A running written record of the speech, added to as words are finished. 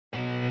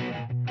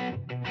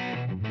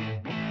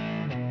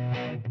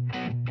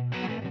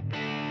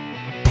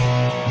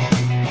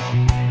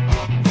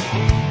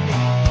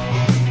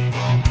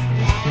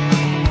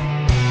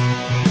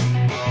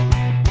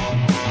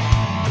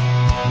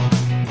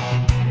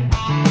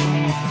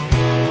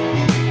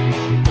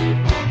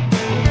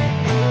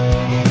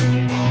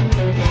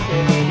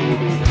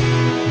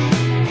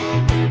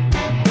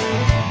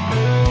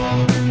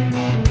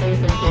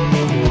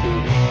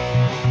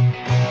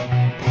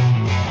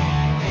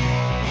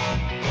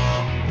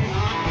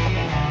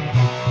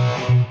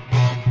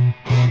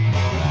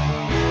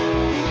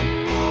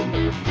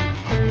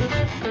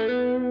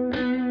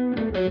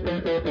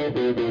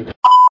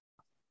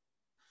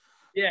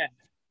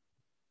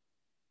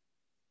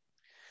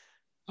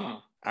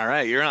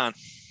right, you're on.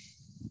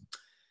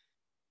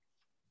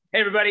 Hey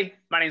everybody,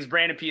 my name is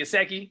Brandon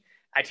Piasecki.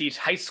 I teach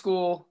high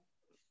school.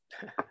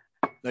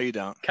 No, you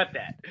don't. Cut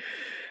that.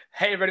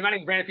 Hey everybody, my name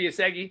is Brandon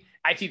Piasecki.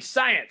 I teach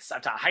science.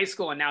 I've taught high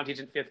school and now I'm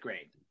teaching fifth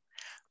grade.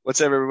 What's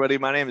up, everybody?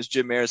 My name is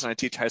Jim Maris, and I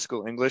teach high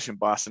school English in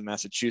Boston,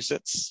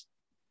 Massachusetts.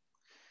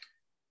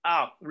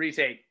 Oh,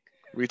 retake.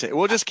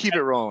 We'll just keep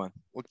it rolling.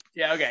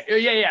 Yeah, okay.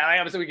 Yeah.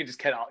 Obviously, we can just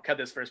cut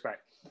this first part.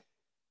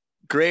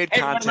 Grade,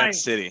 Hey, content,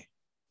 city.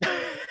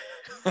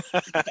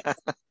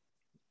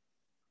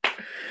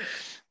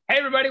 Hey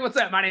everybody, what's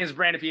up? My name is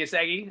Brandon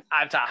Piasecki.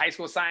 I've taught high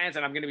school science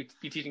and I'm going to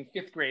be teaching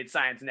fifth grade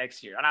science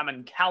next year. And I'm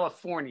in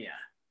California,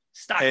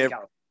 Stockton,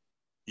 California.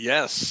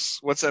 Yes.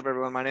 What's up,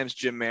 everyone? My name is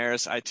Jim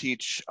Maris. I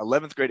teach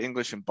 11th grade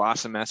English in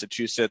Boston,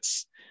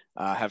 Massachusetts.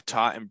 Have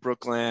taught in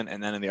Brooklyn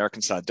and then in the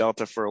Arkansas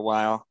Delta for a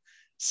while.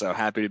 So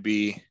happy to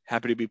be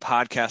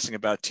podcasting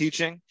about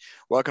teaching.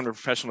 Welcome to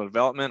Professional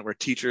Development, where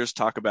teachers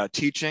talk about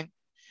teaching.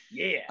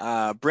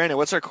 Yeah. Brandon,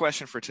 what's our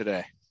question for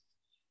today?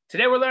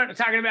 Today we're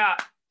talking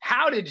about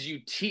how did you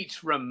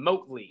teach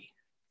remotely?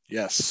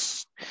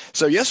 Yes.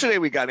 So yesterday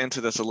we got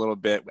into this a little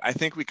bit. I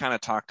think we kind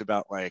of talked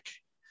about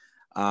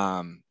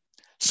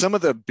some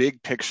of the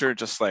big picture,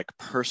 just like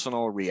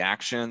personal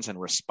reactions and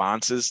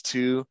responses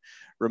to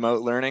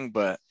remote learning.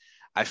 But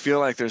I feel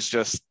like there's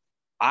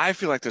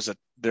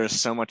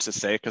so much to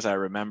say because I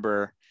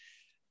remember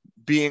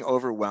being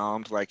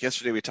overwhelmed. Like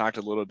yesterday we talked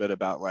a little bit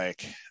about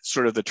like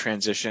sort of the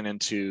transition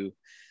into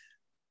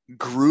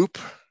group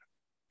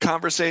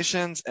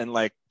conversations and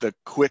like the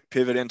quick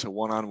pivot into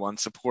one-on-one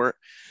support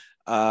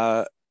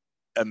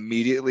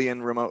immediately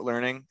in remote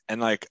learning.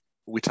 And like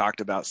we talked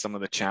about some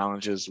of the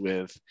challenges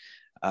with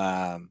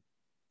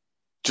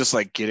just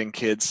like getting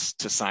kids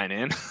to sign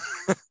in.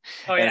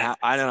 Oh, yeah.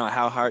 I don't know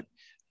how hard,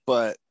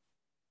 but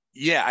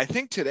yeah, I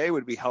think today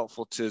would be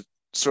helpful to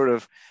sort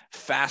of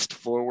fast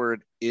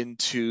forward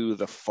into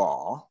the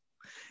fall.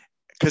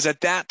 Because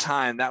at that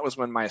time, that was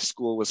when my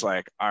school was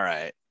like, all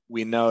right,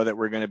 we know that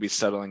we're going to be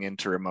settling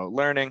into remote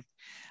learning.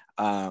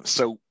 And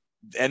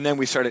then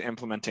we started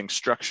implementing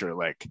structure,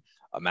 like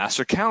a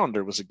master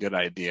calendar was a good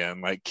idea.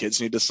 And like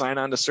kids need to sign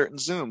on to certain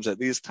Zooms at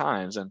these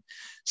times. And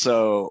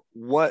so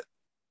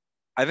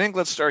I think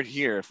let's start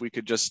here. If we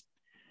could just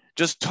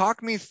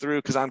talk me through,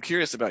 because I'm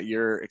curious about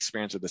your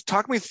experience with this.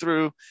 Talk me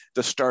through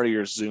the start of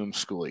your Zoom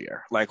school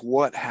year. Like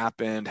what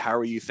happened? How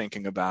were you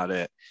thinking about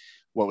it?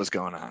 What was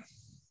going on?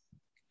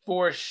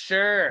 For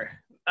sure.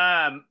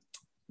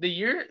 The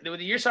year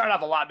started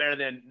off a lot better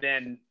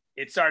than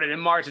it started in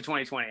March of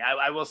 2020.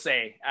 I will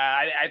say.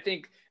 I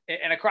think,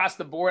 and across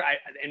the board,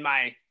 in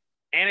my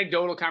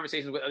anecdotal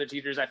conversations with other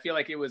teachers, I feel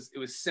like it was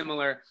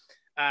similar.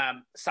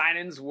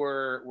 Sign-ins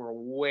were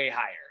way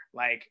higher.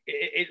 Like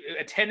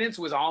attendance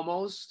was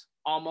almost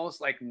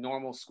like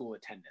normal school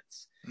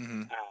attendance.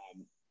 Mm-hmm.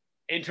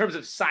 In terms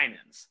of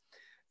sign-ins.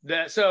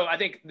 So I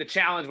think the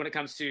challenge when it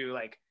comes to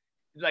like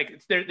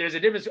there's a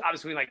difference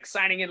obviously between like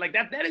signing in, like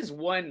that is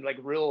one like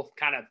real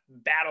kind of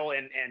battle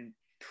and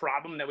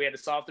problem that we had to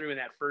solve through in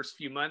that first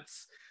few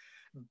months.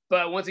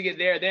 But once you get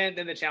there, then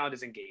the challenge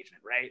is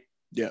engagement, right?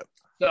 Yeah.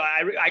 So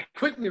I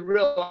quickly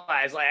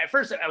realized, like, at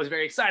first I was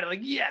very excited, like,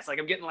 yes, like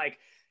I'm getting like,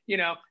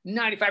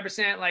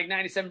 95%, like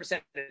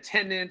 97%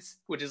 attendance,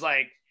 which is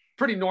like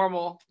pretty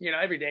normal,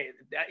 every day.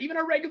 Even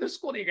a regular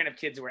school day, you're gonna have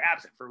kids who are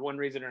absent for one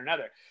reason or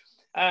another.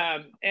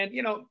 And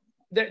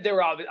there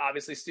were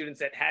obviously students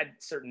that had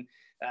certain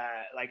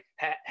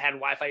had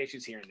Wi-Fi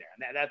issues here and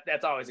there, and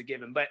that's always a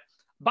given. But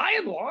by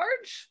and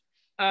large,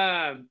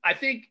 I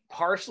think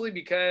partially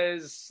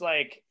because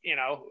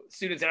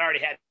students had already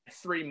had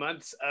 3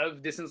 months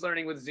of distance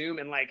learning with Zoom,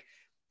 and like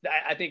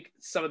I think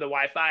some of the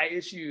Wi-Fi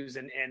issues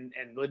and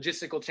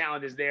logistical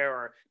challenges there,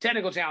 or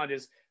technical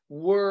challenges,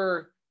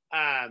 were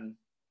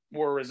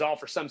resolved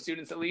for some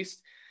students at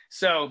least.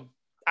 So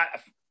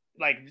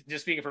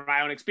just speaking from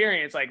my own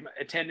experience, like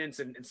attendance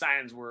and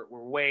sign-ins were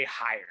way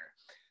higher.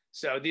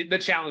 So the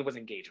challenge was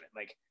engagement.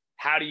 Like,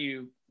 how do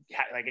you,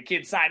 like a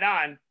kid signed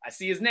on, I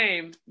see his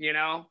name,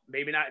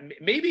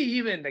 maybe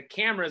even the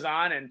camera's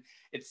on and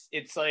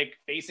it's like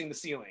facing the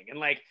ceiling. And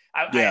like,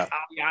 I'll be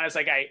honest,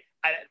 like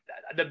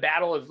the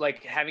battle of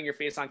like having your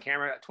face on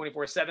camera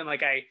 24/7,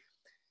 like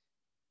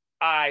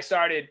I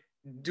started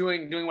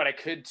doing what I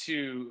could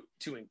to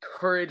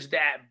encourage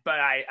that, but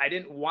I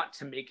didn't want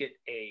to make it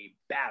a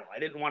battle. I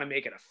didn't want to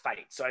make it a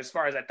fight. So as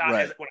far as I thought,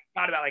 when I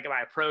thought about like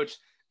my approach,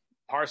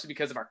 partially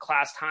because of our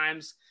class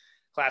time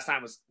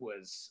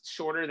was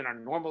shorter than our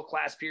normal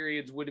class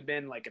periods would have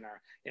been, like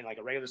in like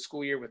a regular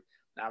school year. With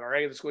our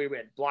regular school year, we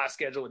had block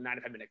schedule with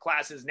 95-minute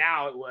classes.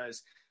 Now it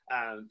was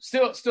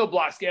still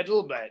block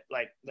schedule, but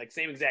like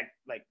same exact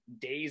like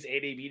days,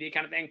 8A, B day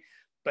kind of thing,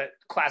 but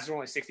classes were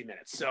only 60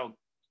 minutes. So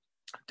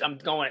I'm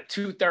going at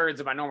 2/3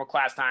 of my normal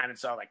class time. And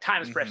so like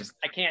time is precious.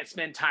 I can't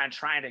spend time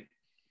trying to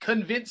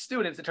convince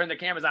students to turn their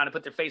cameras on and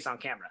put their face on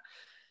camera.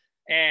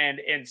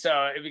 And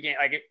so it became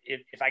like,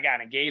 if I got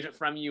an engagement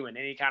from you in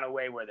any kind of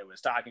way, whether it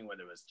was talking,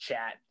 whether it was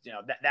chat,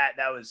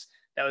 that was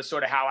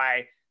sort of how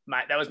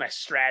that was my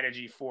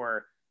strategy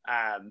for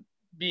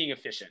being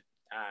efficient.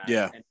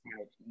 Yeah. and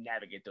kind of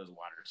navigate those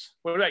waters.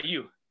 What about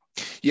you?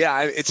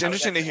 Yeah, it's How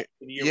was interesting that to hear.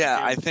 the year with Yeah,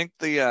 I Zoom? think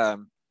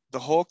the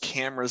whole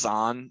cameras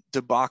on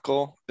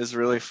debacle is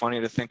really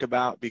funny to think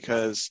about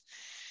because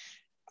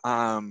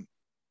um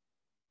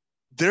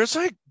there's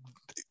like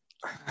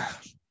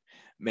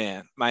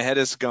man, my head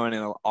is going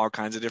in all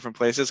kinds of different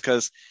places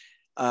because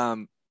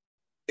um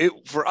it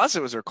for us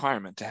it was a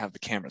requirement to have the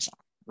cameras on,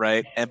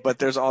 right? And but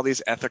there's all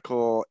these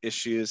ethical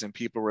issues and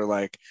people were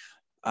like,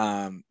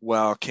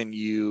 well, can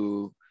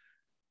you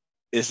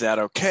is that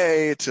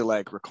okay to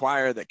like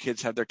require that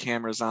kids have their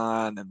cameras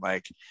on and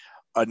like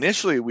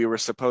initially we were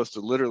supposed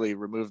to literally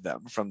remove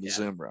them from the Yeah.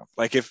 Zoom room.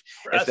 Like if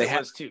For if us, they it had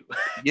was too.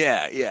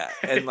 yeah.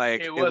 And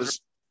like It it was.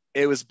 was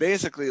it was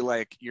basically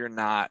like you're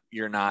not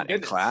in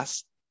Goodness.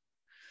 class.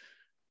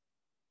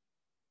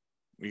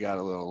 We got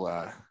a little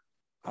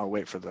I'll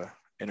wait for the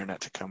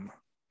internet to come.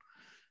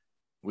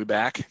 We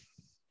back?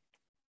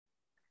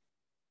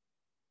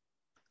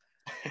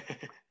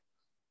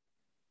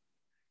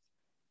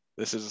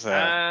 This is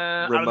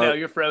I don't know.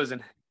 You're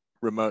frozen.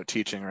 remote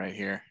teaching right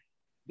here.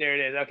 There it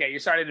is. Okay, you're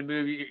starting to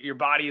move. Your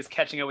body is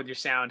catching up with your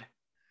sound.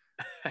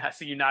 I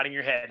see you nodding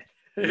your head.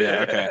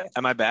 Yeah, okay.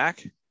 Am I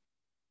back?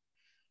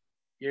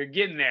 You're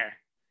getting there.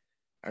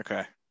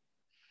 Okay.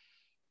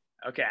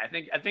 Okay,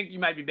 I think you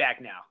might be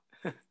back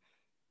now.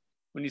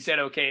 When you said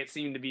okay, it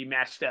seemed to be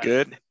matched up.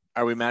 Good.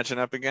 Are we matching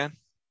up again?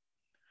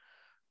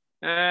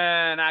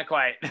 Not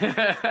quite.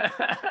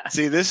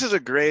 See, this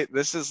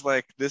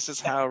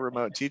is how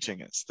remote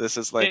teaching is. This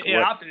is like it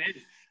what often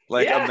is.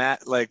 like a Yeah.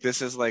 mat like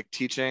this is like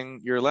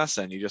teaching your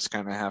lesson. You just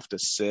kind of have to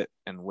sit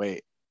and wait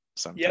Yep.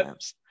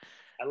 sometimes.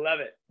 I love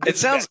it. It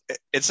sounds like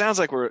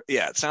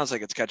it sounds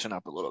like it's catching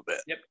up a little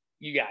bit. Yep.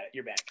 You got it.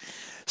 You're back.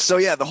 So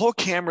yeah, the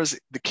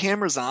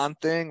cameras on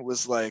thing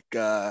was like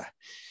a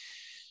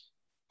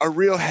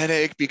real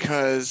headache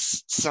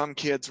because some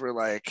kids were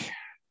like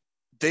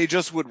they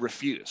just would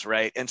refuse,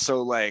 right? And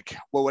so like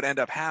what would end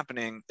up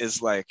happening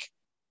is like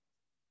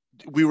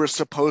we were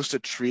supposed to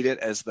treat it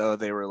as though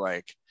they were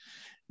like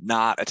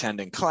not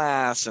attending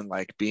class and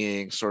like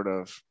being sort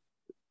of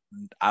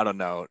I don't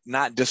know,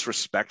 not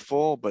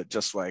disrespectful, but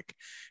just like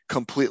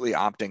completely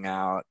opting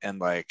out. And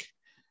like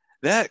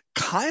that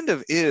kind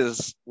of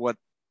is what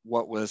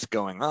was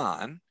going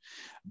on.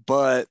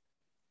 But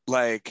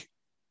like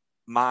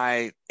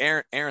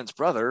Aaron's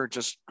brother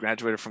just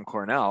graduated from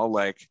Cornell.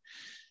 Like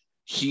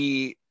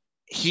he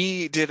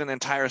did an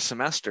entire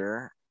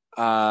semester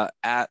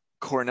at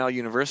Cornell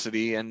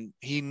University and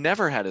he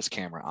never had his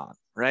camera on,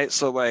 right?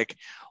 So like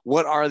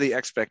what are the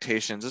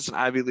expectations? It's an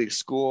Ivy League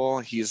school.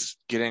 He's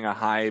getting a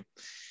high,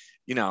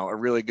 a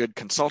really good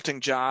consulting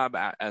job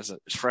as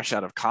fresh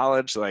out of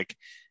college, like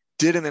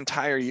did an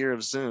entire year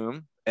of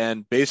Zoom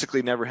and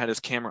basically never had his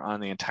camera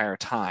on the entire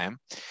time.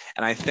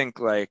 And I think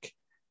like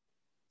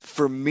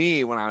for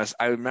me, I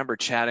remember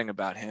chatting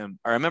about him.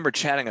 I remember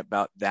chatting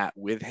about that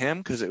with him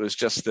because it was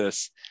just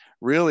this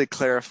really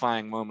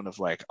clarifying moment of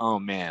like, oh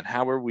man,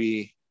 how are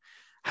we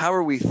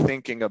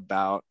thinking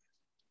about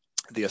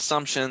the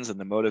assumptions and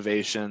the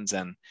motivations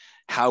and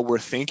how we're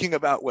thinking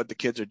about what the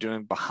kids are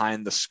doing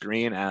behind the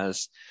screen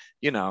as,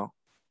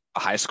 a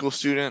high school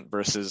student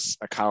versus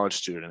a college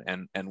student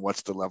and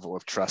what's the level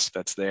of trust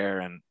that's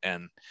there.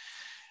 And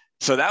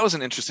so that was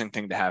an interesting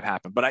thing to have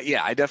happen. But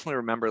I definitely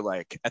remember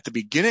like at the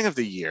beginning of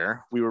the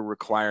year, we were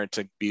required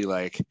to be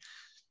like,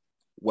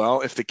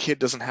 well, if the kid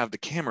doesn't have the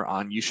camera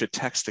on, you should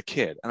text the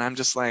kid. And I'm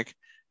just like,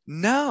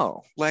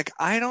 no, like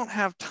I don't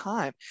have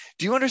time.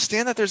 Do you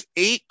understand that there's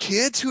 8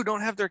 kids who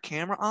don't have their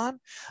camera on?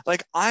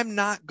 Like I'm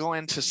not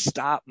going to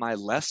stop my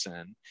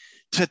lesson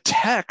to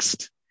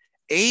text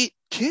 8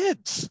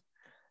 kids.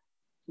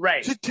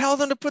 Right. To tell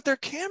them to put their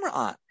camera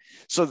on.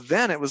 So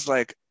then it was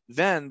like,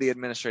 then the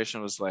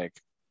administration was like,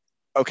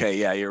 okay,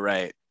 yeah, you're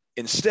right.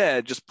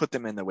 Instead, just put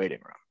them in the waiting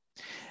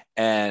room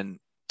and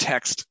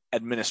text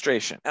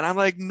administration. And I'm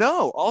like,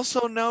 no,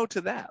 also no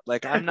to that.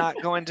 Like, I'm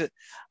not going to,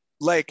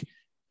 like,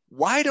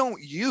 why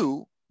don't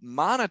you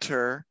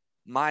monitor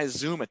my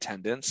Zoom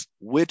attendance,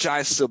 which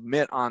I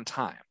submit on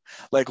time?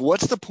 Like,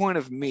 what's the point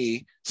of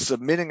me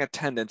submitting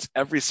attendance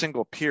every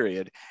single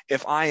period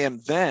if I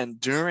am then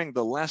during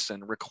the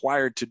lesson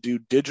required to do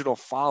digital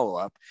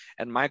follow-up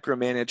and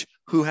micromanage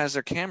who has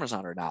their cameras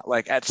on or not?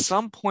 Like at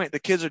some point, the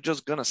kids are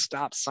just going to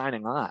stop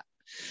signing on.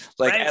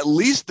 Like right. At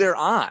least they're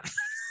on.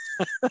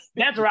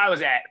 That's where I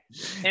was at.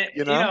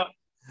 And,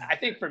 I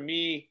think for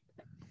me,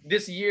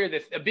 this year,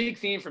 a big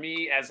theme for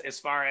me as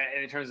far as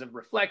in terms of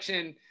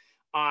reflection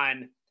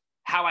on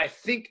how I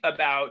think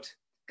about,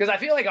 because I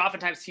feel like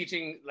oftentimes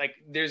teaching, like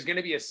there's going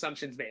to be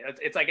assumptions made.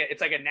 It's like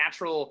a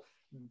natural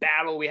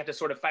battle we have to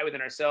sort of fight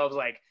within ourselves,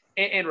 like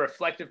and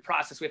reflective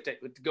process we have to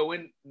go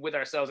in with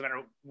ourselves, no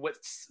matter what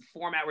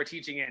format we're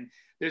teaching in.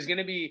 There's going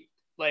to be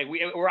like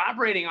we're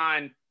operating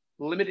on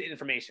limited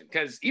information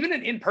because even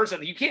in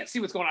person, you can't see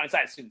what's going on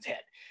inside a student's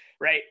head,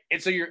 right?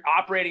 And so you're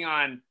operating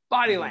on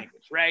body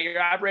language, right?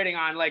 You're operating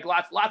on like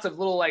lots of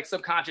little like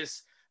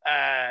subconscious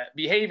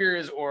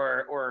behaviors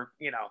or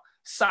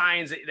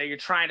signs that you're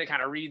trying to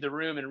kind of read the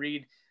room and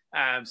read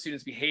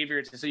students'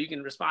 behavior so you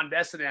can respond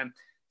best to them.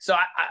 so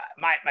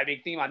my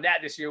big theme on that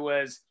this year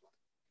was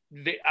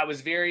I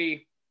was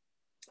very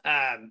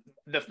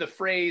the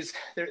phrase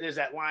there's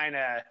that line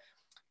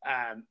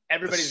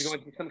everybody's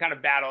going through some kind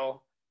of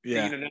battle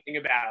that you know nothing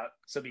about,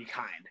 so be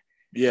kind.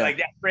 Yeah.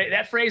 Like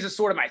that phrase is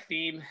sort of my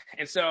theme.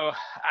 And so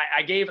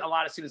I gave a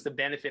lot of students the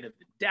benefit of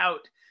the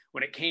doubt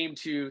when it came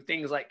to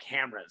things like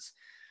cameras,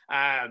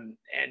 and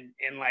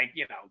like,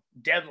 you know,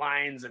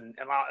 deadlines and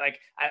like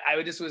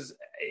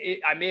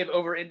I may have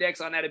over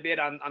indexed on that a bit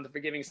on the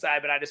forgiving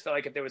side, but I just felt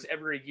like if there was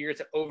ever a year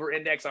to over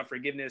index on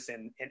forgiveness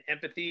and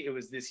empathy, it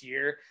was this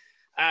year.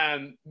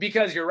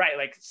 Because you're right,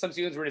 like some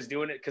students were just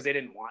doing it because they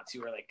didn't want to,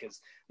 or like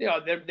because, you know,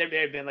 there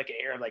may have been like an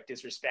air of like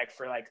disrespect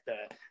for like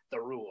the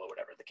rule or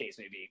whatever the case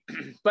may be.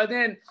 But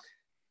then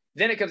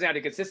it comes down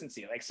to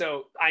consistency. Like,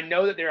 so I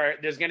know that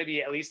there's going to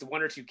be at least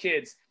one or two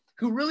kids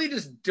who really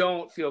just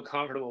don't feel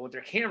comfortable with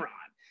their camera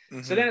on.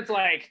 Mm-hmm. So then it's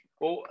like,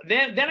 well,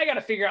 then I got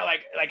to figure out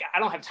like I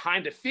don't have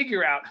time to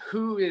figure out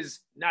who is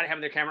not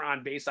having their camera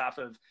on based off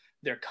of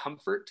their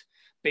comfort,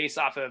 based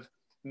off of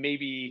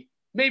maybe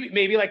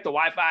like the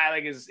Wi-Fi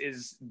like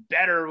is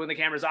better when the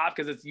camera's off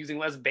because it's using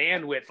less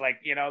bandwidth, like,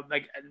 you know,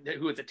 like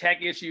who it's a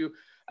tech issue,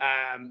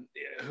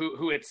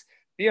 who it's,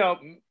 you know,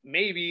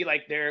 maybe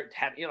like they're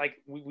having, you know, like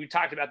we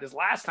talked about this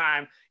last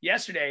time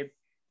yesterday,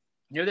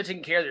 you know, they're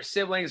taking care of their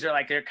siblings, or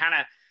like they're kind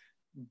of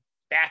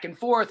back and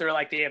forth, or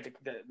like they have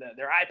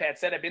their iPad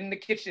set up in the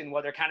kitchen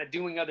while they're kind of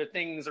doing other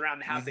things around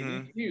the house. Mm-hmm. They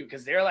need to do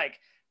because they're like,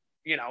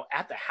 you know,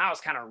 at the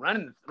house kind of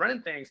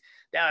running things.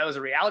 That was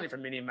a reality for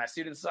many of my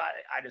students. So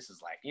I just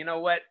was like, you know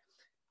what,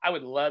 I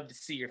would love to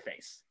see your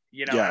face,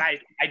 you know. And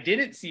I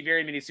didn't see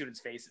very many students'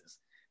 faces.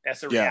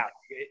 That's the reality.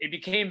 It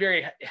became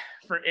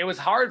it was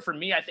hard for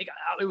me. I think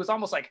it was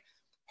almost like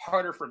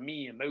harder for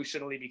me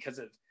emotionally because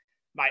of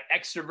my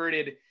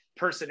extroverted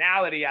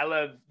personality. I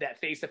love that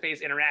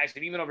face-to-face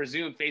interaction. Even over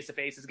Zoom,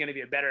 face-to-face is going to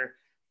be a better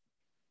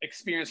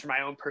experience for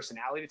my own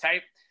personality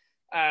type.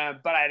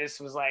 But I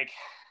just was like,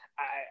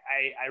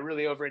 I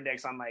really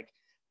over-index on like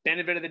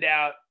benefit of the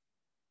doubt.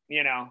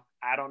 You know,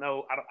 I don't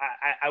know.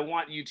 I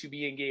want you to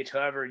be engaged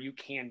however you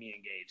can be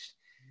engaged.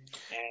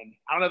 And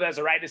I don't know if that's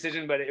the right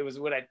decision, but it was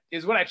what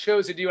I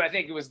chose to do. I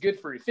think it was good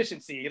for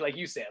efficiency. Like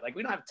you said, like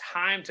we don't have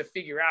time to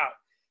figure out,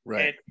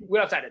 right? We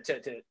don't have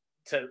time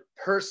to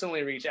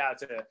personally reach out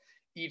to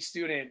each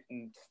student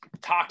and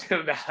talk to them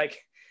about like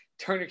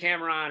turn your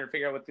camera on or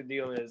figure out what the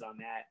deal is on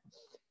that.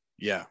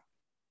 Yeah.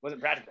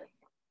 Wasn't practical.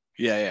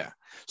 Yeah.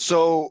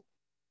 So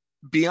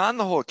beyond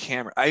the whole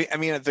camera, I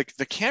mean,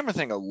 the camera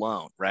thing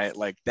alone, right?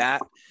 Like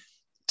that,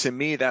 to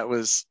me, that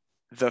was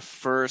the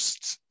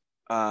first,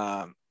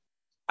 I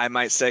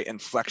might say,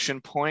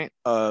 inflection point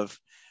of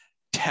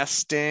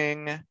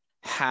testing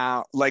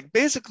how, like,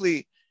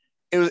 basically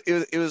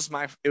it was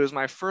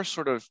my first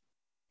sort of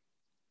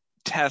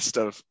test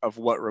of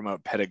what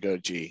remote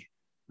pedagogy,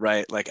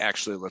 right, like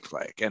actually looked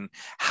like, and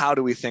how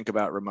do we think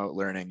about remote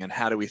learning, and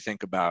how do we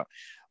think about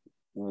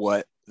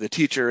what the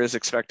teacher is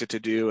expected to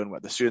do and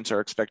what the students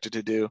are expected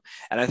to do.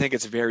 And I think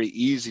it's very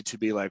easy to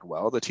be like,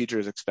 well, the teacher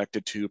is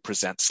expected to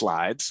present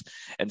slides,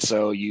 and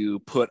so you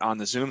put on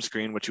the Zoom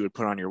screen what you would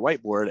put on your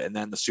whiteboard, and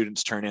then the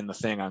students turn in the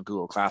thing on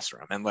Google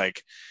Classroom. And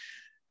like,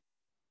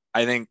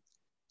 I think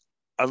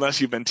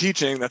unless you've been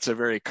teaching, that's a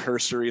very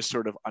cursory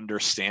sort of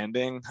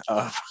understanding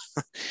of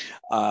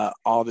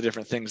all the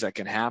different things that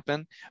can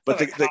happen.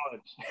 But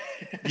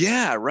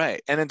yeah,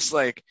 right. And it's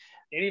like,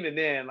 and even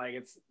then, like,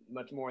 it's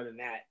much more than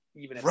that.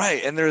 Even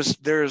right. And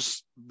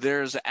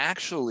there's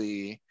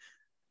actually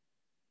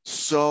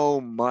so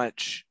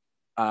much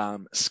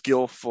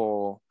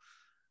skilled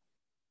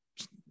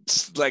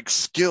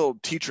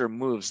teacher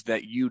moves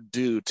that you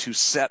do to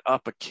set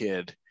up a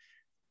kid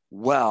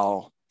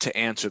well to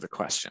answer the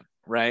question,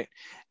 right?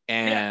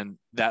 And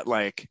that,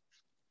 like,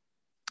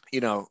 you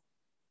know,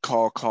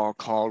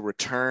 call,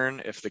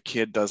 return if the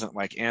kid doesn't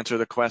like answer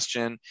the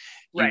question,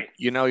 right?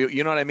 You know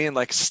what I mean?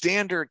 Like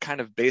standard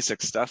kind of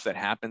basic stuff that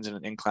happens in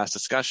an in-class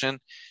discussion.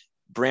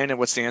 Brandon,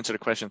 what's the answer to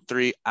question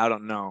 3? I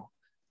don't know.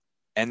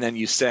 And then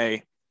you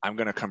say, I'm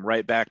going to come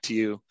right back to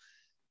you,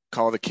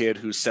 call the kid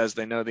who says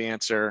they know the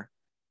answer,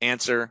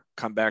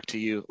 come back to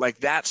you. Like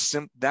that's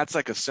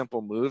like a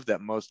simple move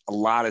that a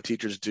lot of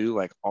teachers do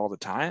like all the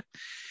time.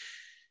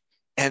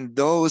 And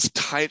those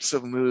types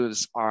of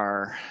moves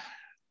are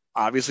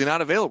obviously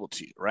not available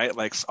to you, right?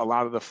 Like a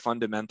lot of the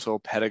fundamental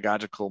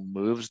pedagogical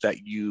moves that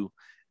you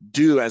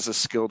do as a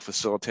skilled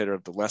facilitator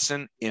of the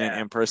lesson in an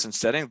in-person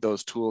setting,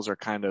 those tools are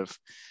kind of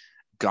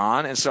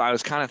gone. And so I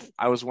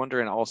was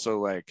wondering also,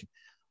 like,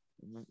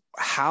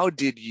 how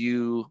did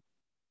you,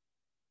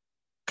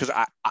 because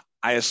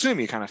I assume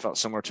you kind of felt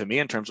similar to me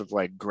in terms of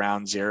like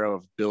ground zero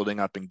of building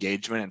up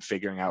engagement and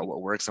figuring out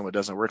what works and what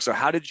doesn't work. So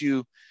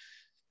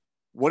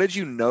what did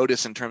you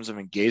notice in terms of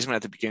engagement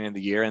at the beginning of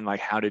the year, and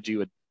like how did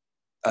you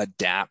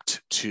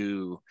adapt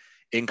to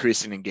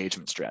increasing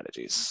engagement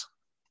strategies?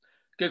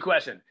 Good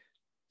question.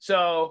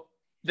 So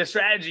the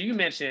strategy you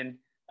mentioned,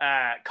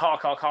 call,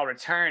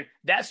 return,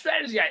 that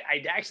strategy,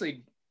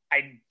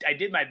 I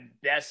did my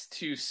best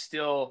to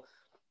still,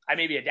 I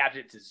maybe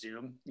adapted it to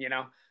Zoom.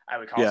 I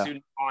would call Yeah.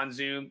 students on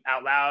Zoom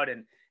out loud,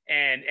 and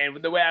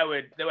the way I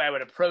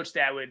would approach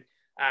that would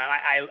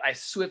I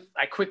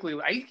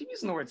keep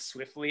using the word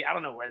swiftly. I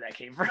don't know where that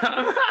came from.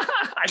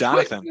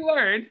 Jonathan.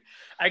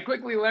 I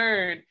quickly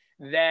learned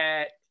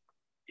that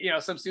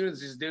some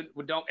students just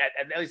don't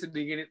at least at the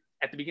beginning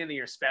of the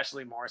year,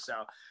 especially more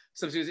so.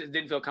 Some students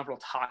didn't feel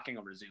comfortable talking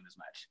over Zoom as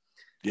much.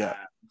 Yeah.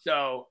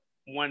 So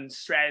one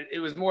strategy, it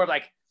was more of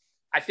like,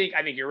 I think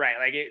you're right.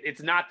 Like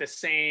it's not the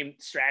same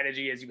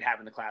strategy as you have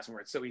in the classroom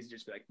where it's so easy to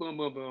just be like, boom,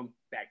 boom, boom,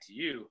 back to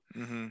you.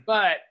 Mm-hmm.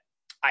 But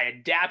I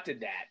adapted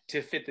that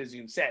to fit the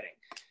Zoom setting.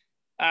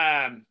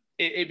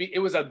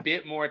 It was a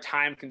bit more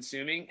time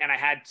consuming, and I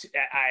had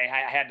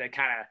to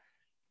kind of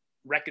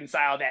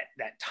reconcile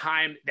that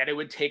time that it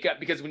would take up,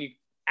 because when you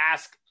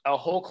ask a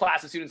whole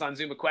class of students on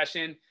Zoom a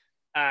question,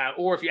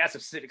 or if you ask a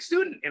specific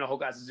student in a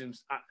whole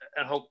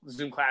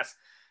Zoom class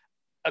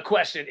a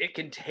question, it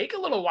can take a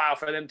little while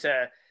for them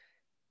to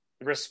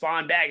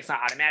respond back. It's not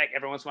automatic.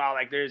 Every once in a while,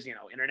 like there's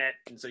internet,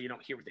 and so you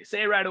don't hear what they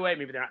say right away.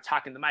 Maybe they're not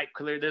talking the mic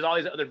clearly. There's all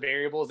these other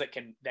variables that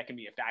can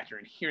be a factor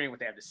in hearing what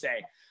they have to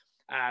say.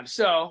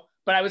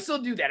 But I would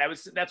still do that.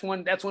 That's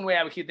one way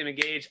I would keep them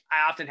engaged.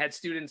 I often had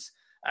students.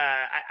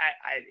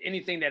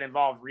 Anything that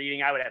involved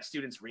reading, I would have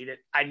students read it.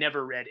 I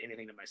never read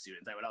anything to my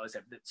students. I would always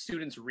have the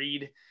students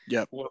read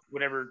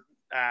whatever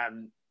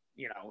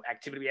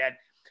activity we had.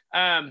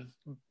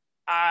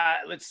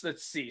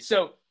 Let's see.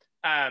 So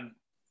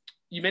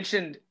you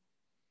mentioned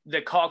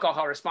the call,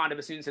 respond if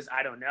a student says,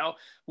 I don't know.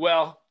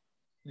 Well,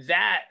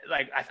 that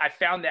I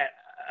found that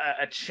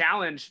a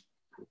challenge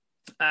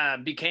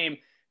became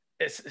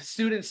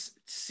students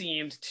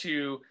seemed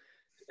to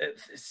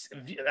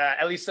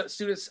at least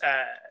students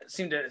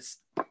seem to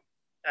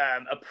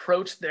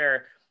approach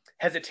their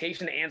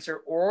hesitation to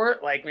answer, or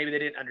like maybe they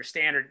didn't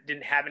understand or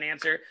didn't have an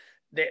answer.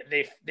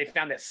 They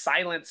found that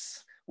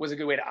silence was a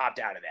good way to opt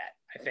out of that.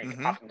 I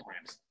think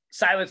oftentimes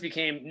silence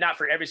became, not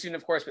for every student,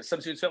 of course, but some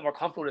students felt more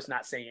comfortable just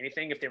not saying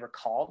anything if they were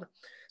called.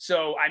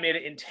 So I made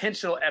an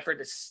intentional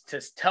effort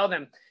to tell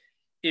them,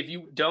 if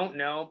you don't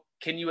know,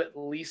 can you at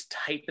least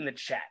type in the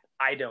chat,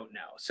 I don't know.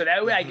 So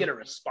that way I get a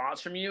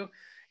response from you.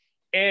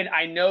 And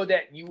I know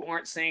that you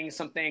aren't saying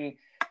something.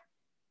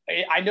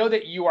 I know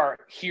that you are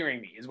hearing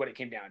me is what it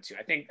came down to.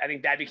 I think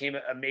that became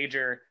a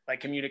major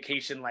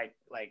communication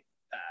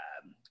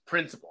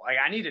principle. Like,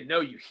 I need to know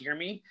you hear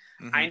me.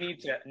 I need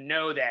to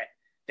know that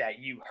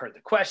you heard the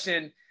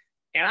question,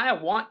 and I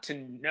want to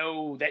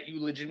know that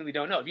you legitimately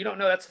don't know. If you don't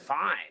know, that's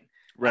fine.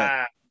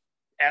 Right.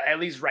 At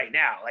least right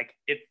now,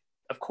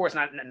 of course,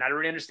 not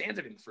everybody understands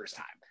it in the first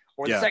time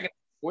or the second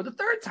or the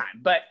third time,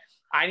 but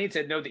I need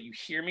to know that you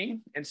hear me.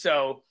 And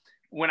so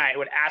when I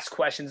would ask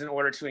questions in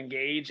order to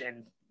engage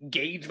and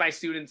gauge my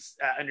students'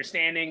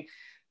 understanding,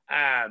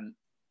 I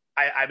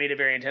made it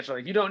very intentional.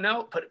 If you don't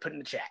know, put in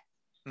the chat.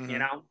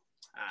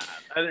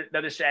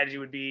 Another strategy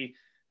would be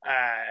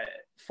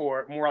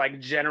for more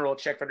general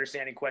check for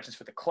understanding questions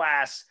for the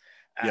class.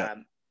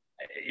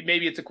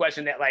 Maybe it's a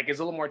question that is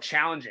a little more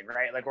challenging,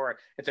 right? Or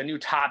it's a new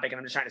topic and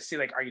I'm just trying to see,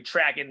 are you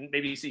tracking?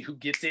 Maybe you see who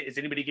gets it. Is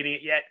anybody getting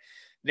it yet?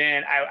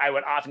 Then I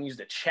would often use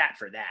the chat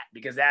for that,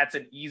 because that's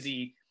an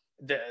easy,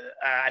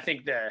 I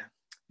think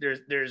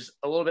there's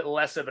a little bit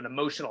less of an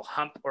emotional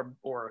hump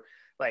or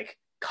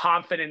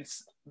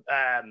confidence,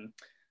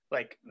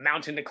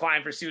 mountain to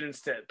climb for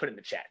students to put in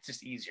the chat. It's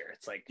just easier.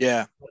 It's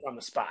on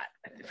the spot.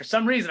 For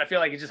some reason, I feel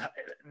like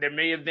there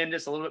may have been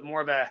just a little bit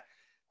more of a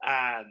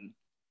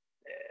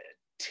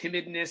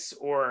timidness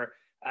or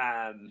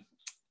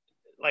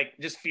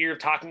just fear of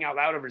talking out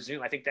loud over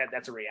Zoom. I think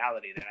that's a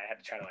reality that I have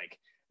to try to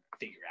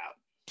figure out.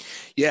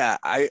 Yeah,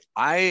 I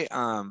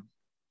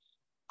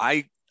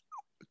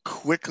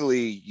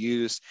quickly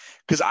used,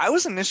 because I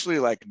was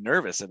initially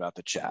nervous about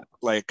the chat,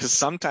 because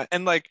sometimes,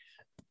 and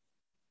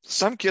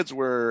some kids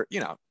were,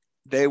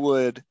 they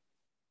would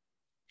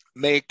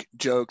make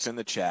jokes in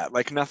the chat,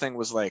 nothing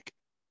was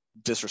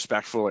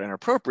disrespectful or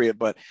inappropriate,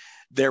 but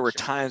there were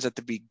times at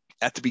the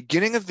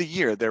beginning of the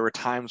year, there were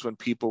times when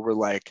people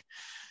were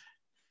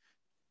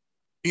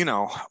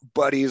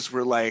buddies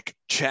were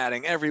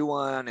chatting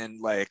everyone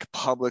and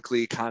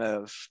publicly kind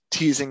of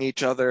teasing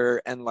each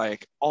other, and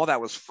all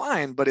that was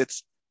fine, but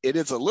it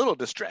is a little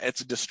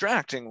it's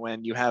distracting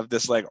when you have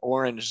this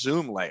orange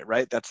Zoom light,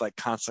 right? That's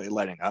constantly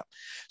lighting up.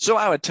 So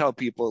I would tell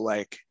people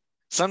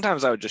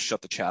sometimes I would just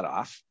shut the chat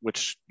off,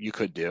 which you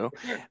could do,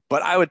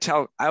 but I would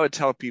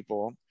tell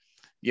people,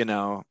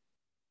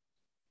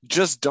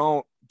 just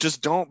don't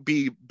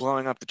be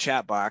blowing up the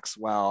chat box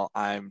while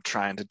I'm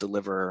trying to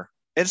deliver.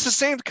 It's the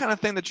same kind of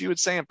thing that you would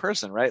say in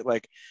person, right?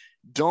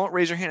 Don't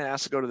raise your hand and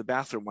ask to go to the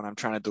bathroom when I'm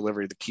trying to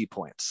deliver the key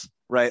points,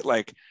 right?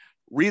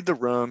 Read the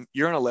room.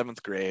 You're in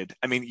 11th grade.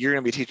 I mean, you're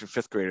going to be teaching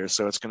 5th graders,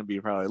 so it's going to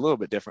be probably a little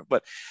bit different.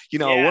 But,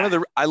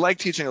 I like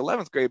teaching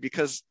 11th grade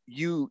because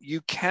you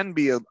can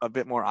be a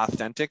bit more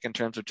authentic in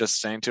terms of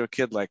just saying to a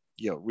kid,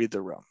 read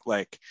the room.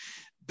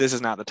 This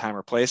is not the time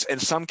or place.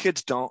 And some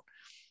kids don't,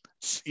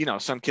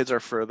 some kids are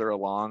further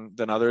along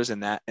than others in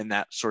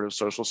that sort of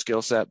social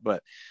skill set.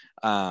 But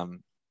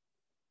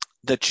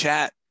the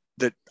chat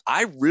that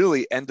I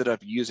really ended up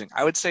using,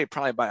 I would say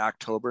probably by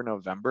October,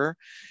 November,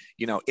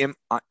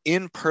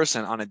 in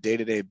person on a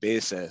day-to-day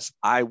basis,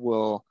 I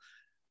go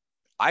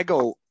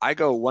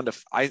one to,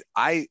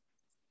 I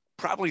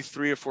probably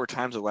 3 or 4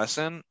 times a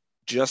lesson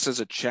just as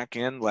a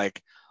check-in,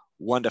 like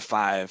 1 to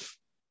 5,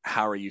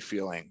 how are you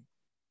feeling?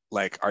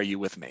 Like, are you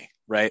with me?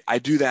 Right. I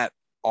do that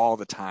all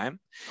the time.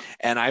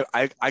 And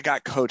I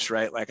got coached,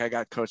 right? Like I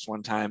got coached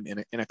one time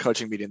in a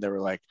coaching meeting. They were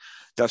like,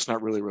 that's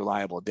not really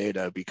reliable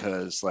data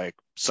because like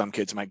some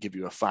kids might give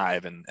you a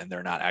 5 and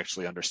they're not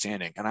actually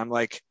understanding. And I'm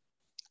like,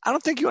 I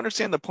don't think you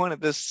understand the point of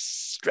this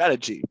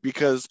strategy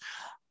because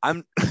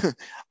I'm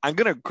I'm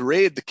going to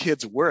grade the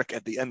kids' work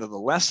at the end of the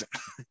lesson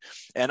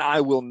and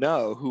I will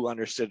know who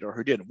understood or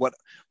who didn't.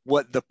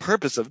 What the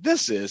purpose of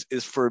this is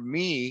for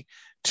me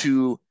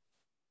to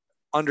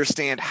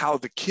understand how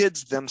the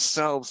kids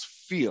themselves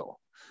feel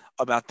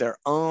about their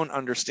own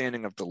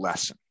understanding of the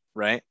lesson,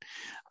 right?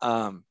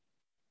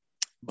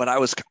 But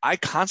I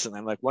constantly,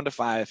 I'm like 1 to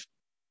 5,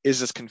 is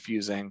this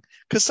confusing?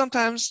 Because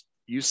sometimes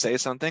you say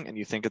something and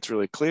you think it's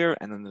really clear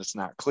and then it's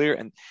not clear.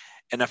 And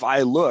if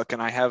I look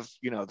and I have,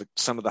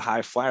 some of the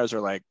high flyers are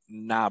like,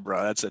 nah,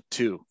 bro, that's a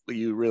 2.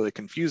 You really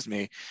confused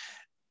me.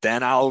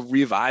 Then I'll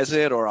revise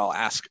it or I'll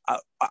ask.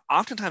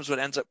 Oftentimes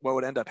what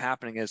would end up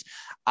happening is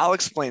I'll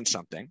explain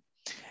something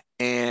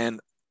and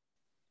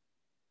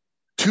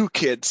 2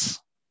 kids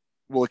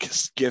will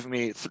give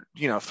me,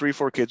 3,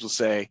 4 kids will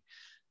say,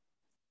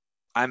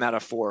 I'm at a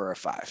 4 or a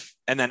 5.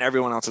 And then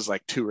everyone else is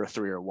like 2 or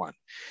 3 or 1.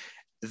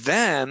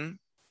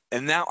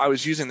 And now I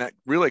was using that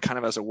really kind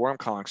of as a worm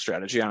calling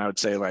strategy. And I would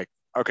say like,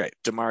 okay,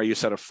 Damari, you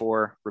said a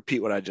 4,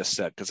 repeat what I just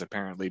said, because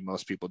apparently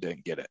most people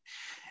didn't get it.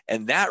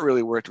 And that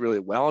really worked really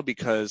well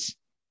because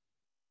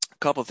a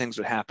couple of things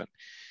would happen.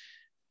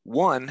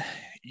 One,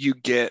 you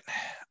get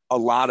a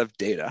lot of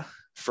data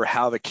for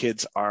how the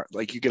kids are,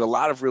 like you get a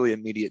lot of really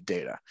immediate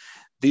data.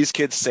 These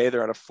kids say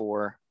they're at a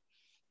 4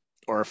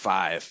 or a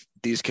 5.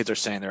 These kids are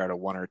saying they're at a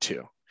 1 or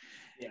 2.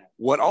 Yeah.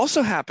 What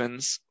also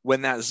happens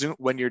when I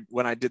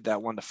did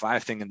that 1 to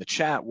 5 thing in the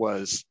chat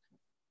was,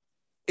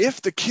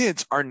 if the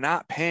kids are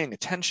not paying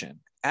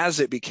attention as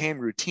it became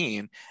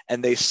routine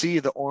and they see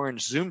the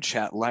orange Zoom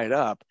chat light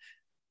up,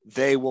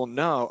 they will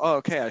know, oh,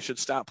 okay, I should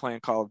stop playing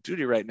Call of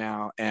Duty right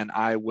now. And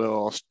I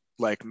will,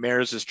 like,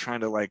 Mares is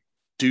trying to like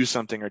do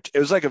something, it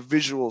was like a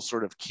visual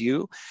sort of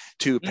cue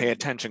to pay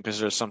attention because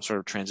there's some sort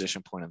of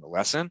transition point in the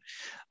lesson.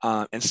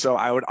 And so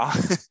I would,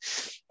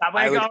 Stop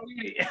playing Call of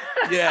Duty.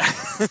 Yeah,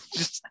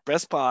 just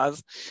press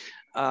pause.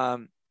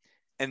 And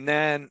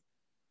then,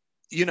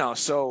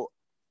 so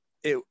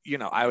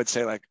I would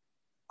say like,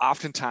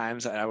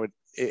 oftentimes I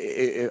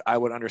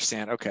would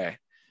understand, okay,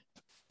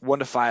 1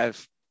 to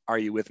 5, are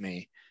you with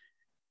me?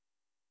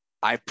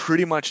 I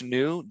pretty much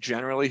knew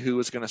generally who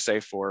was going to say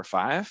 4 or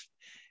 5.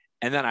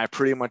 And then I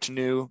pretty much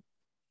knew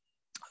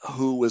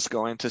who was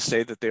going to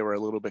say that they were a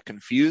little bit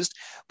confused,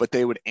 but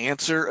they would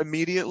answer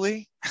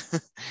immediately.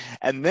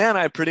 And then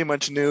I pretty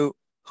much knew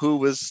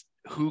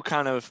who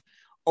kind of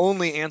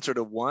only answered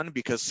a 1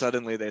 because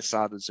suddenly they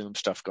saw the Zoom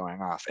stuff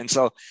going off. And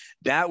so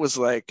that was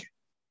a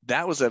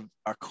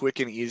quick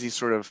and easy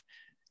sort of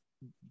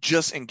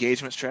just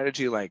engagement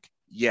strategy. Like,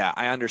 yeah,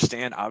 I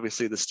understand.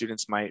 Obviously the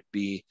students might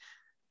be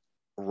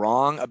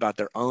wrong about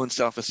their own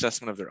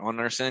self-assessment of their own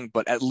understanding,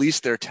 but at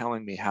least they're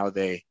telling me how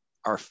they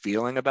are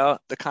feeling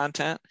about the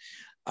content.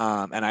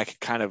 And I can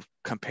kind of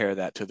compare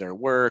that to their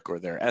work or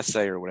their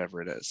essay or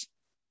whatever it is.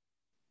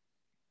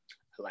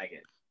 I like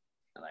it.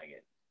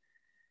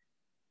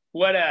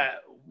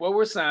 What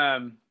were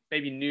some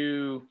maybe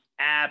new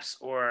apps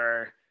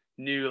or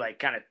new like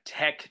kind of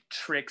tech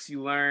tricks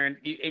you learned?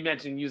 You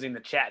mentioned using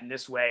the chat in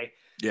this way.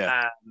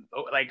 Yeah.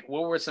 Like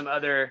what were some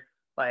other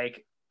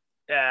like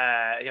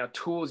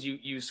tools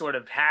you sort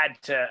of had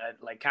to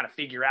like kind of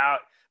figure out,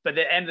 but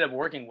that ended up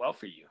working well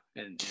for you?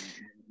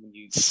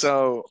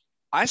 So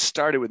I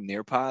started with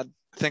Nearpod.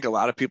 I think a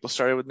lot of people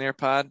started with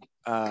Nearpod,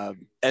 and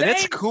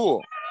it's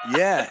cool.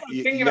 Yeah,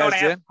 you guys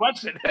did.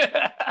 Question.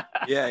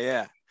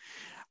 Yeah.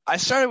 I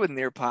started with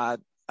Nearpod.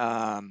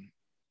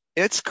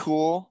 It's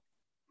cool.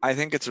 I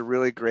think it's a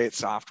really great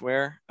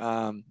software.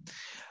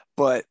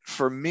 But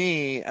for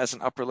me, as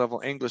an upper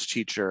level English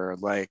teacher,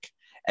 like,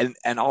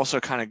 and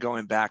also kind of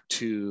going back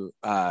to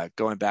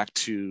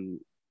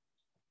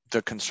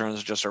the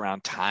concerns just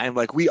around time.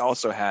 Like we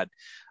had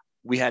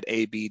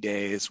AB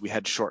days, we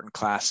had shortened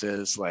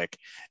classes. Like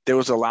there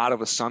was a lot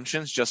of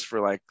assumptions just for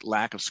like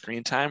lack of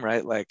screen time,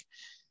 right? Like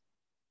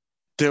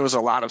there was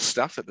a lot of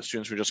stuff that the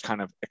students were just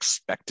kind of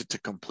expected to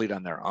complete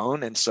on their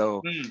own. And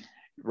so,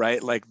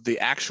 right, like the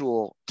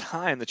actual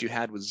time that you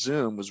had with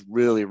Zoom was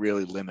really,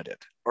 really limited,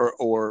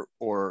 or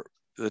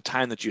the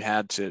time that you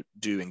had to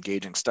do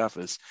engaging stuff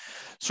is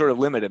sort of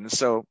limited. And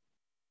so,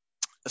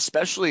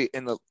 especially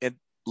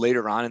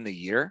later on in the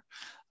year,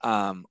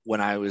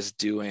 when I was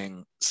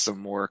doing some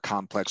more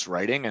complex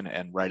writing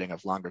and writing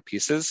of longer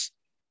pieces,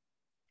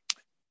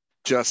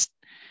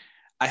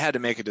 I had to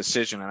make a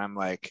decision. And I'm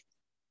like,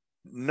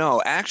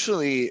 no,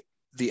 actually,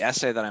 the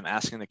essay that I'm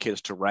asking the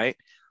kids to write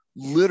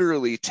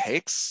literally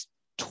takes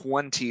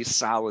 20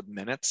 solid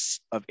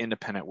minutes of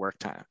independent work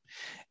time.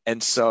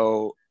 And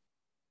so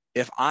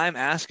if I'm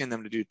asking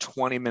them to do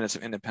 20 minutes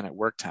of independent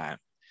work time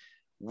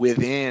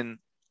within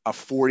a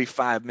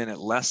 45-minute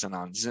lesson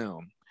on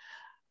Zoom,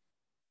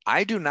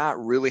 I do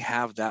not really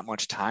have that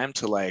much time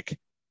to like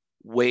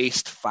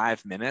waste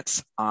 5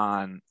 minutes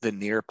on the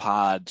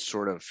Nearpod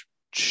sort of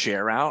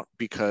share out,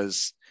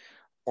 because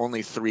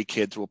only 3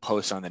 kids will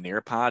post on the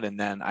Nearpod, and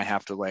then I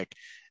have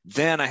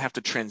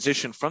to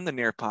transition from the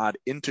Nearpod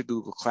into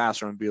Google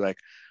Classroom and be like,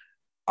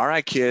 all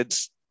right,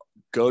 kids,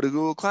 go to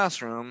Google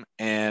Classroom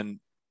and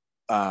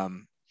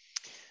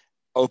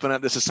open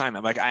up this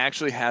assignment. Like, I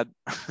actually had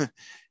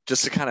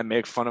just to kind of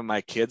make fun of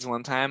my kids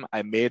one time,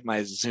 I made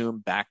my Zoom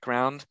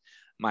background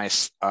my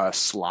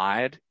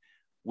slide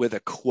with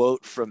a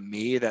quote from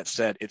me that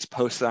said, "It's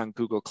posted on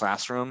Google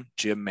Classroom,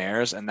 Jim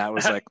Mayers," and that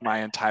was like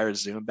my entire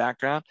Zoom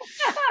background.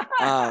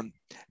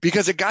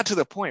 Because it got to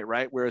the point,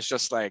 right, where it's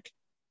just like,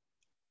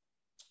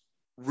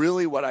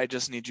 really what I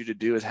just need you to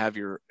do is have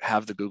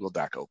the Google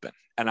Doc open,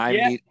 and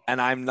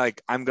I'm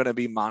going to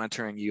be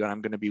monitoring you, and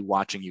I'm going to be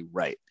watching you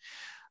write.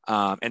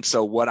 And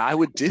so what I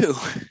would do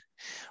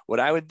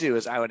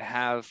is I would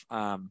have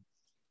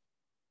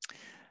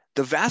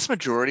the vast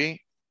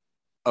majority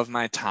of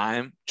my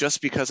time,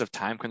 just because of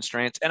time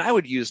constraints, and I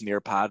would use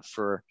Nearpod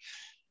for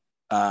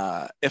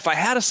if I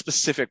had a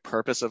specific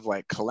purpose of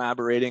like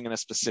collaborating in a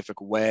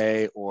specific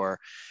way or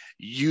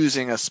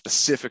using a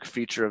specific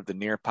feature of the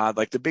Nearpod.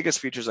 Like, the biggest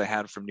features I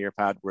had from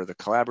Nearpod were the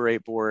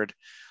Collaborate board.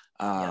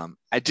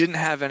 I didn't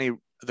have any.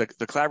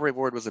 The Collaborate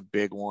board was a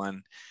big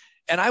one,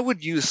 and I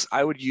would use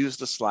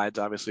the slides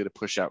obviously to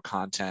push out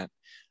content.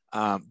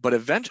 But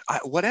eventually,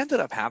 what ended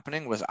up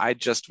happening was I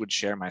just would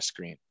share my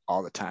screen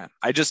all the time.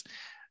 I just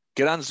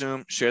get on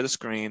Zoom, share the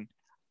screen.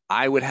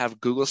 I would have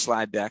Google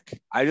Slide Deck.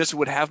 I just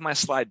would have my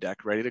slide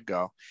deck ready to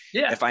go.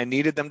 Yeah. If I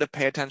needed them to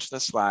pay attention to the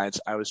slides,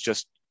 I was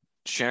just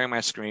sharing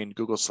my screen,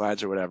 Google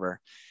Slides or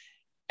whatever.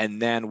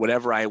 And then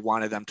whatever I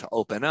wanted them to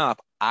open up,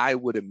 I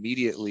would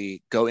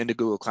immediately go into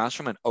Google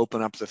Classroom and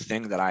open up the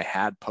thing that I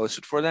had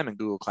posted for them in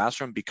Google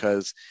Classroom,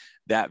 because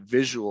that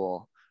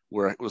visual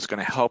was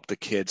going to help the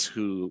kids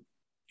who,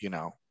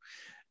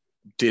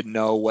 didn't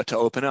know what to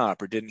open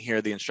up or didn't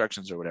hear the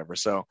instructions or whatever.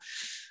 So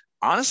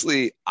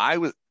honestly,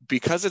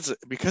 because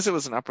it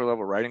was an upper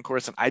level writing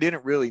course, and I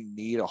didn't really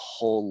need a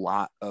whole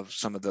lot of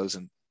some of those,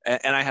 and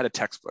I had a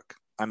textbook.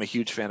 I'm a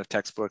huge fan of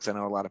textbooks. I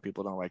know a lot of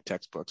people don't like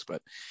textbooks,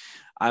 but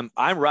I'm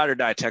ride or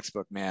die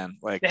textbook, man.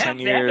 Like 10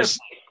 years.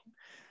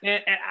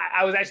 And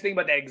I was actually thinking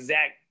about that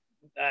exact,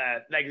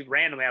 like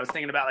randomly, I was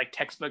thinking about like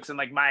textbooks and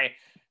like my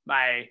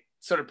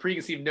sort of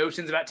preconceived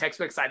notions about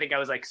textbooks. I think I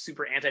was like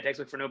super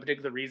anti-textbook for no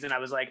particular reason. I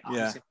was like, I'm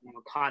just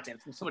more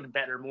content, it's so much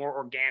better, more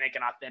organic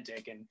and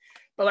authentic.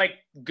 But like,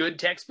 good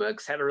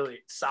textbooks have a really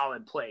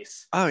solid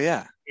place. Oh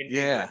yeah.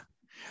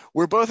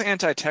 We're both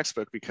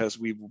anti-textbook because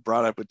we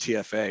brought up with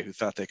TFA, who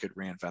thought they could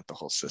reinvent the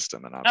whole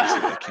system, and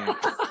obviously they can't.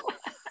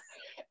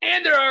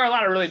 And there are a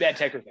lot of really bad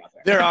textbooks out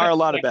there. There are a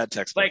lot of bad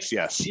textbooks. Like,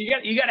 yes. You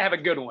got to have a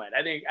good one.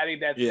 I think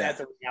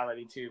that's a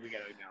reality too. We got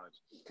to acknowledge.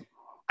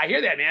 I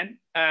hear that, man.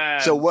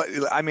 So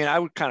I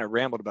would kind of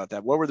rambled about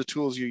that. What were the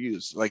tools you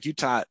used? Like, you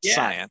taught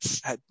science.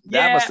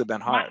 That must have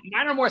been hard.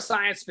 Mine are more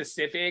science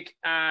specific.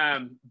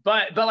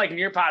 But like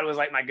Nearpod was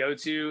like my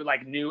go-to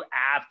like new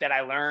app that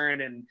I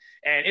learned, and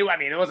it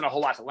wasn't a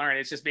whole lot to learn.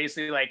 It's just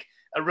basically like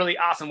a really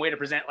awesome way to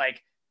present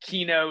like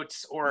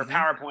keynotes or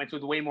PowerPoints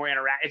with way more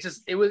interact.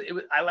 It was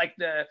I like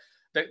the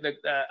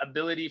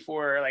ability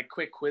for like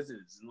quick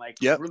quizzes and like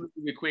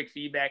really quick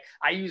feedback.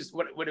 I used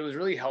what it was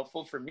really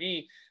helpful for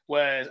me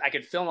was I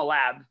could film a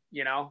lab,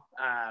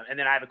 and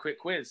then I have a quick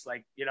quiz,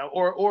 like,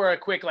 or a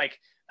quick like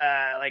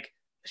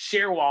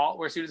share wall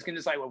where students can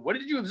just like, well, what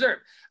did you observe?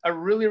 A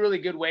really, really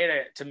good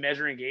way to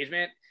measure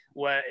engagement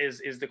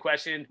is the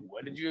question,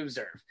 what did you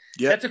observe?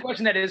 That's a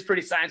question that is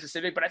pretty science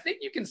specific, but I think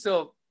you can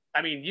still,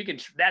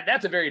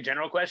 that's a very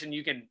general question.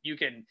 You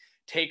can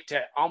take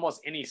to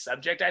almost any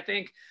subject, I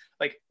think,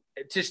 like,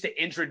 just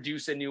to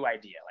introduce a new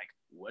idea. Like,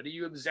 what do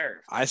you observe?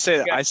 I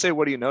say,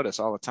 what do you notice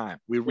all the time?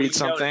 We read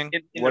something.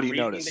 What do you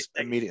notice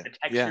immediately?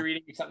 A text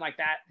reading or something like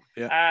that.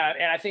 Yeah.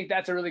 And I think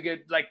that's a really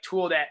good like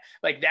tool that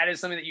is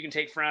something that you can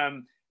take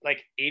from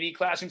like any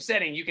classroom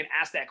setting. You can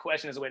ask that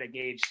question as a way to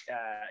gauge,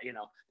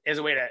 as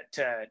a way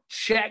to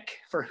check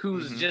for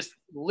who's just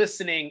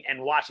listening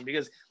and watching.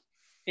 Because,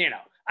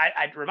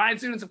 I remind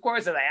students, of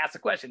course, that I ask the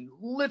question,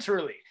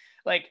 literally,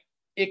 like,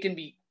 it can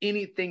be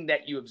anything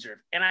that you observe.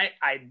 And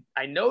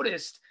I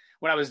noticed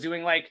when I was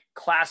doing like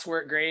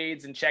classwork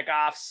grades and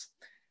checkoffs,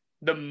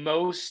 the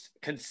most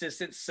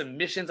consistent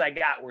submissions I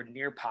got were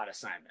Nearpod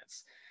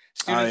assignments.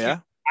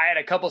 I had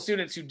a couple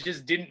students who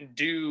just didn't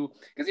do,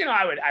 because,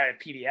 I had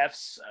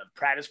PDFs of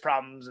practice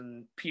problems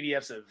and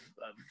PDFs of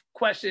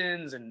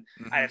questions, and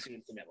I had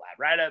students submit lab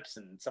write-ups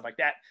and stuff like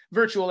that.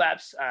 Virtual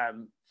labs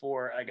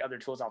for like other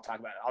tools I'll talk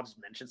about. I'll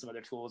just mention some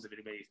other tools if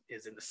anybody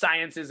is in the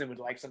sciences and would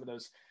like some of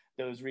those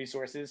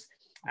resources.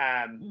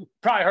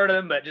 Probably heard of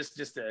them, but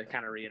just to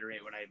kind of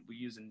reiterate what we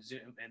use in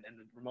Zoom and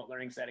the remote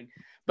learning setting.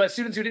 But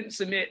students who didn't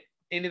submit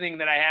anything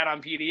that I had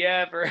on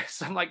PDF or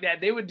something like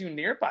that, they would do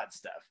Nearpod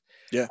stuff.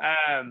 Yeah.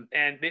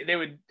 And they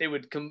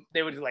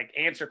would like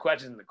answer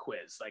questions in the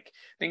quiz, like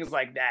things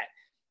like that.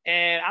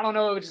 And I don't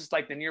know, it was just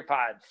like the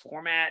Nearpod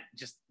format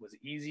just was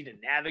easy to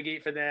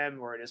navigate for them,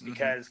 or just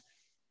because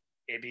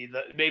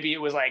maybe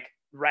it was like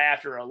right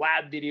after a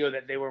lab video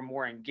that they were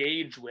more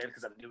engaged with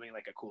because I'm doing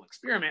like a cool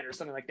experiment or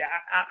something like that.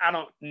 I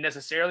don't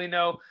necessarily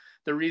know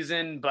the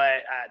reason,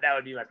 but that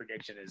would be my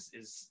prediction.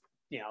 Is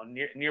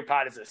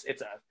Nearpod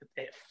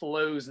it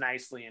flows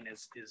nicely and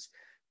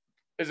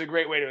is a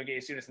great way to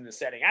engage students in this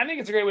setting. I think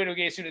it's a great way to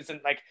engage students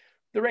in like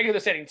the regular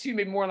setting too,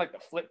 maybe more like the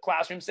flipped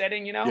classroom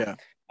setting. Yeah.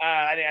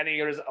 I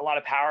think there's a lot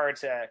of power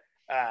to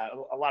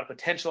a lot of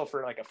potential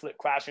for like a flipped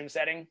classroom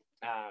setting.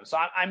 So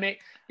I may,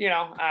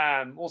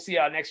 we'll see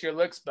how next year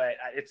looks, but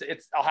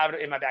I'll have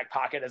it in my back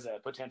pocket as a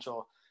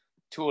potential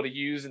tool to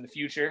use in the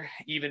future,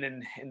 even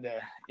in the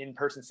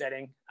in-person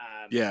setting.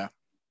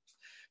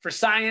 For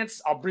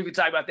science, I'll briefly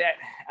talk about that.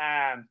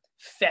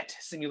 PhET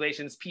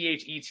simulations,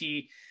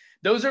 PhET.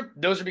 Those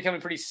are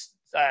becoming pretty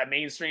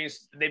mainstream.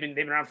 They've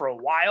been around for a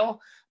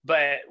while,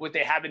 but what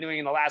they have been doing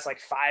in the last like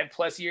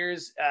 5+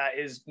 years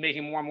is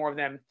making more and more of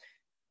them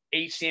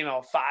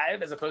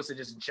HTML5 as opposed to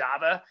just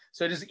Java.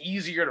 So it's just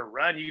easier to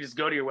run. You can just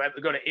go to your web,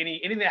 go to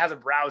anything that has a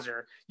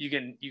browser. You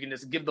can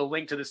just give the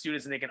link to the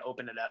students and they can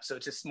open it up. So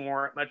it's just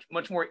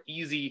much more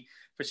easy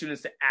for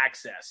students to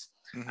access.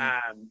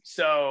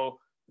 So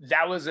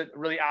that was a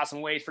really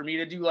awesome way for me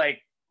to do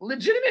like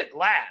legitimate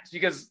labs,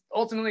 because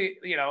ultimately,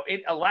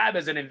 a lab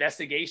is an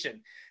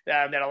investigation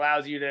that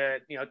allows you to,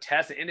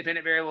 test an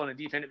independent variable and a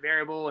dependent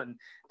variable. And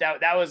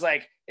that was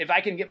like, if I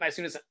can get my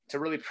students to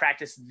really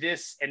practice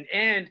this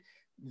and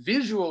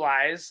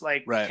visualize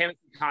like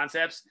chemistry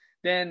concepts,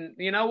 then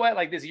you know what,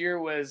 like this year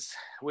was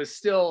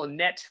still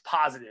net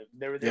positive.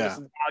 There was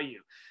some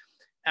value.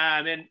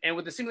 And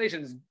what the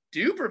simulations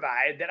do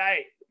provide that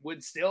I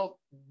would still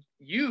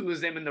use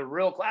them in the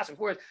real classroom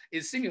for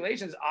is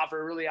simulations offer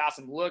a really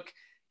awesome look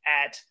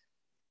at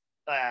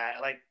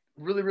like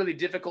really, really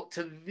difficult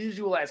to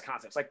visualize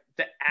concepts like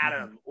the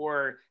atom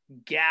or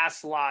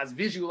gas laws,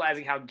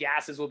 visualizing how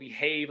gases will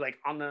behave like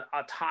on the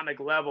atomic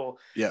level.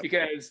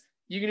 Because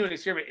you can do an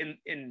experiment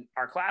in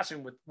our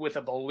classroom with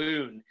a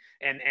balloon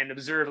and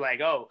observe like,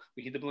 oh,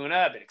 we heat the balloon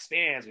up, it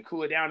expands, we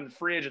cool it down in the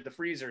fridge at the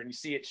freezer and you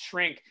see it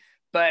shrink.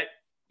 But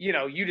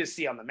you just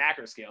see on the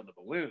macro scale the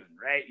balloon,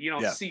 right? You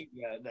don't see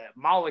the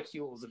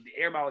molecules of the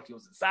air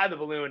molecules inside the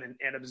balloon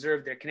and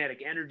observe their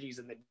kinetic energies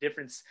and the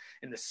difference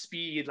in the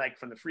speed, like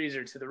from the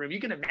freezer to the room.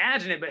 You can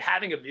imagine it, but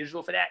having a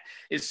visual for that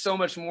is so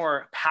much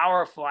more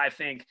powerful, I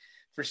think,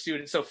 for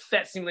students. So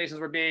PhET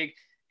simulations were big.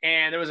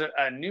 And there was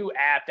a new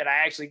app that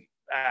I actually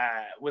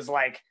was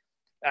like,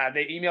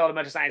 they emailed a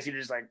bunch of science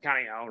teachers like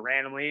kind of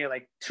randomly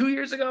like 2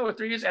 years ago or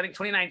 3 years, I think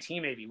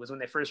 2019 maybe was when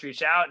they first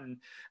reached out, and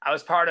I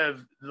was part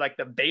of like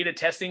the beta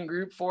testing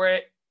group for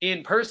it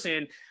in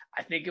person.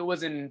 I think it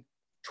was in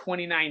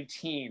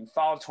 2019,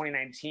 fall of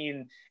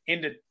 2019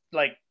 into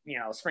like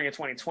spring of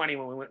 2020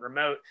 when we went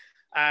remote.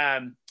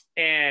 And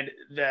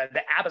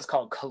the app is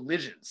called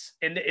Collisions,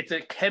 and it's a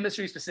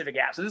chemistry specific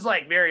app. So this is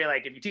like very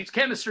like if you teach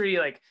chemistry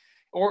like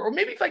or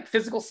maybe like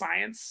physical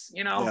science,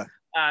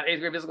 8th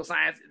grade physical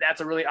science,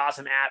 that's a really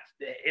awesome app.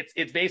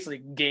 It's basically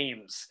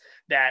games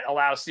that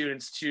allow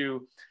students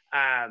to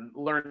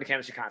learn the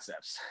chemistry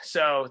concepts.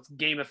 So it's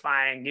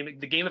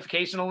gamifying the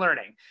gamification of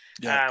learning,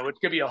 which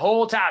could be a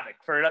whole topic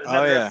for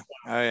another.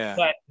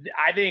 But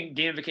I think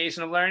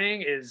gamification of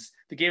learning is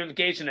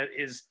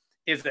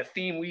the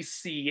theme we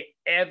see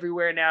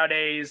everywhere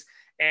nowadays.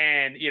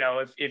 And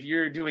if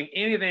you're doing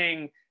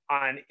anything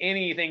on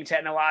anything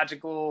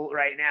technological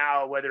right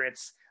now, whether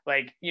it's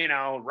like,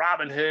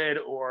 Robinhood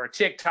or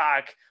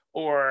TikTok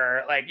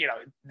or like,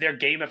 they're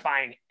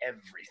gamifying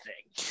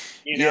everything,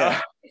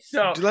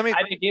 So I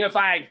think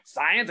gamifying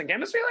science and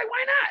chemistry, like,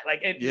 why not?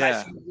 Like, my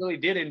students really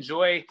did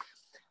enjoy.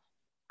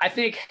 I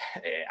think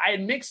I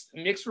had mixed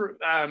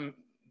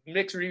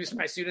reviews from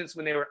my students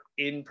when they were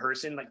in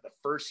person, like the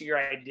first year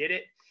I did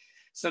it.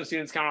 Some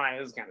students kind of like,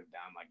 it was kind of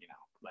dumb, like,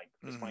 like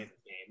just playing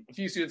the game. A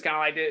few students kind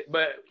of liked it,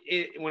 but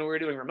when we were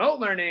doing remote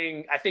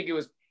learning, I think it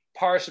was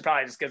partially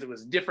probably just because it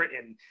was different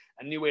and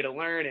a new way to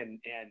learn,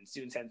 and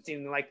students hadn't seen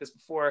anything like this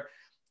before.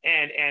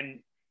 And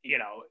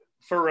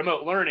for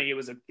remote learning, it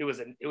was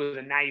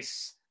a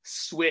nice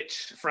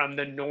switch from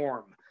the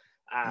norm.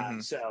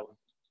 So,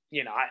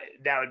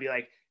 that would be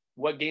like,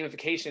 what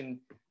gamification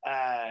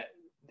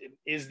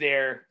is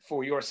there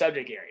for your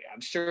subject area?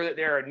 I'm sure that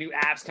there are new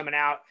apps coming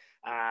out,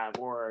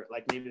 or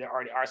like maybe there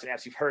already are some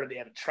apps you've heard of, they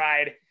haven't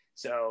tried.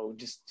 So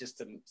just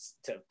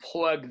to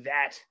plug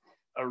that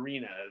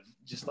arena of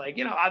just like,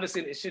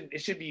 obviously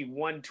it should be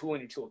one tool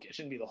in your toolkit. It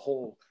shouldn't be the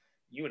whole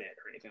unit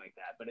or anything like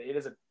that, but it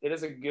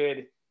is a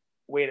good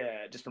way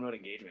to just promote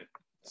engagement.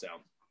 So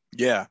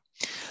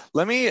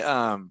let me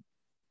a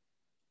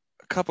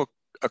couple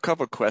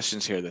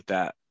questions here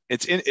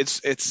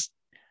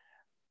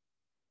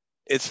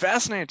it's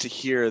fascinating to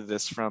hear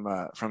this from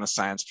a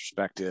science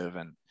perspective.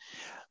 And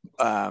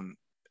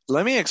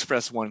let me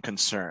express one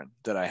concern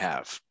that I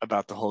have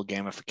about the whole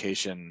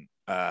gamification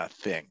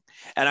thing.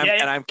 And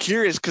Yeah. I'm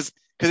curious because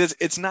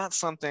it's not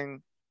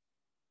something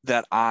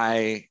that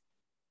I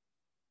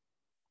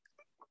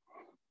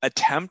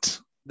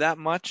attempt that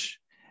much,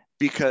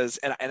 because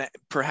and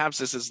perhaps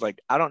this is like,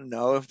 I don't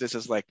know if this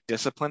is like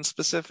discipline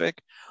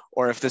specific,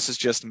 or if this is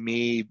just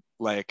me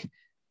like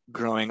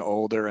growing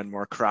older and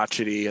more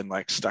crotchety and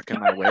like stuck in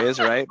my ways,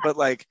 right? But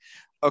like,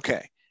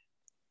 okay,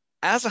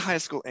 as a high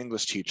school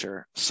English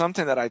teacher,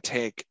 something that I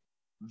take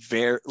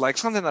very, like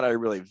something that I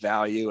really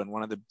value, and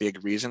one of the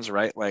big reasons,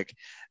 right, like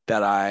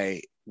that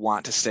I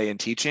want to stay in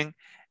teaching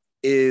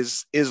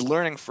is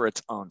learning for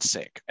its own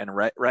sake. And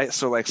right.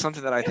 So like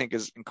something that I think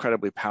is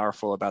incredibly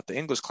powerful about the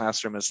English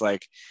classroom is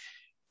like,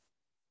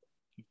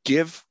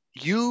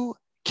 you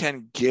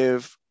can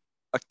give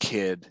a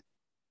kid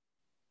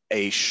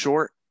a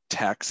short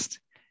text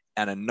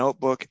and a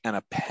notebook and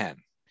a pen.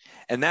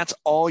 And that's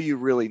all you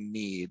really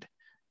need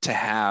to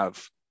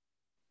have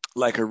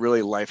like a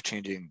really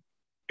life-changing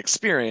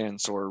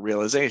experience or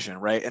realization,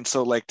 right? And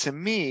so like to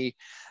me,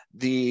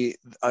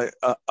 a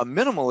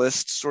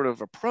minimalist sort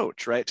of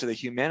approach, right, to the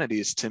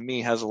humanities, to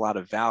me has a lot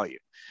of value.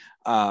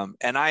 And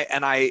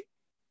I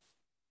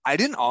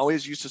didn't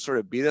always used to sort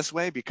of be this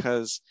way,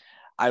 because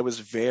I was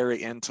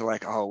very into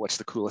like, oh, what's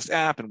the coolest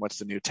app and what's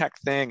the new tech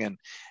thing,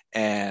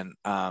 and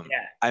Yeah.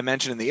 I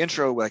mentioned in the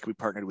intro, like we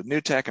partnered with New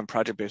Tech and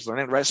project-based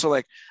learning, right? So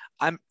like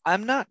I'm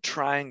not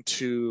trying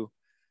to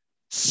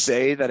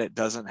say that it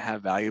doesn't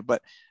have value,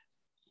 but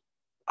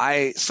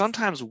I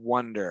sometimes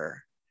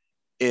wonder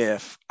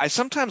I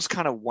sometimes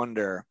kind of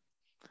wonder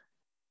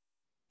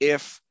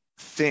if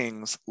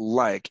things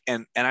like,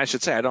 and I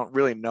should say, I don't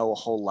really know a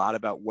whole lot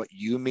about what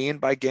you mean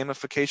by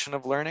gamification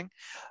of learning,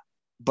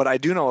 but I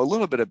do know a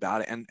little bit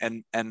about it.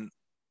 And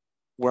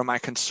where my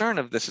concern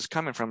of this is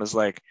coming from is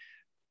like,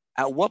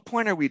 at what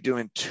point are we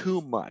doing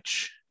too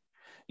much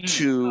Oh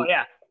to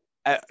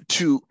yeah.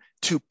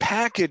 to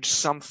package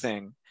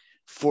something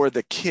for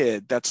the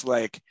kid that's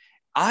like,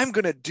 I'm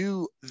going to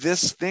do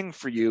this thing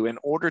for you in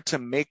order to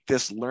make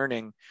this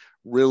learning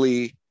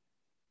really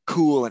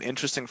cool and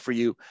interesting for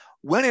you,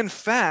 when in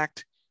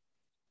fact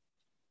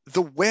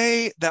the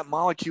way that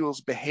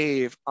molecules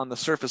behave on the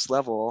surface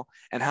level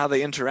and how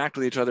they interact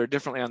with each other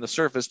differently on the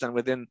surface than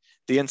within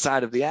the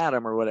inside of the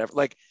atom or whatever,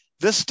 like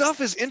this stuff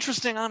is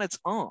interesting on its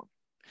own.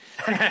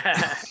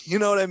 You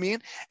know what I mean?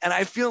 And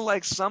I feel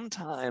like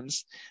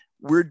sometimes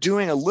we're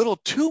doing a little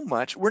too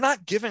much. We're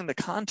not giving the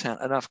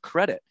content enough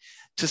credit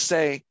to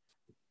say,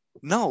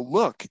 no,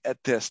 look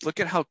at this, look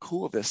at how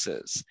cool this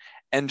is.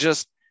 And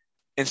just,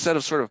 instead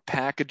of sort of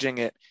packaging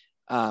it,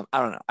 I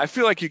don't know. I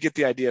feel like you get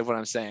the idea of what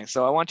I'm saying.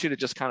 So I want you to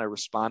just kind of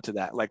respond to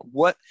that. Like,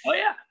 what Oh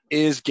yeah.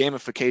 is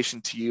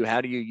gamification to you?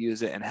 How do you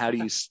use it? And how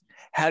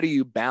do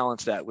you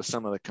balance that with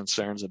some of the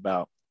concerns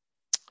about,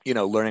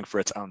 learning for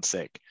its own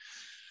sake?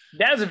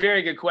 That is a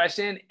very good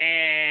question.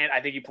 And I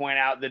think you point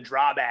out the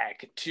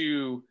drawback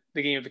to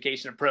the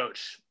gamification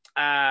approach.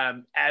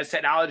 As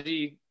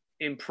technology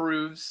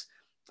improves,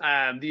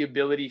 the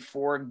ability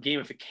for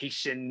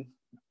gamification,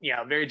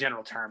 very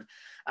general term.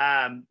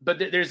 But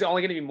there's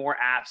only going to be more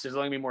apps. There's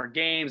only going to be more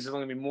games. There's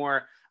only going to be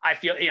more, I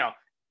feel,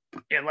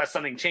 unless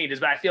something changes,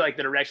 but I feel like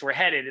the direction we're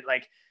headed,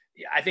 like,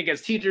 I think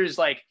as teachers,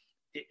 like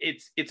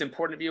it's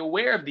important to be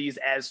aware of these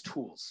as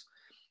tools.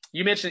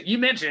 You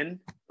mentioned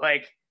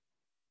like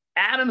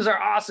atoms are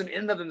awesome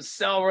in of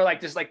themselves, or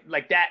like just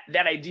like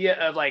that idea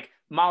of like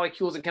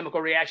molecules and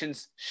chemical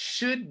reactions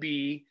should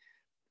be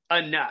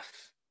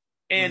enough.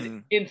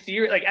 And in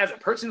theory, like as a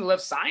person who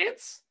loves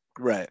science,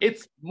 Right.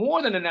 it's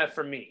more than enough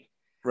for me.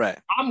 Right.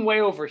 I'm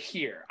way over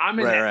here. I'm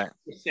in that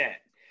percent.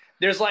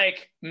 There's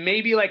like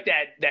maybe like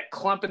that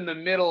clump in the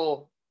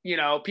middle,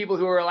 people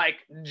who are like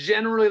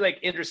generally like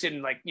interested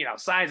in like,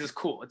 science is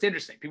cool. It's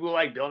interesting. People who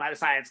like Bill Nye the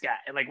Science Guy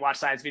and like watch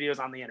science videos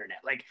on the internet.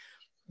 Like,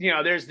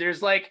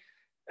 there's like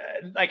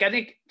I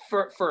think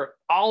for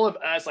all of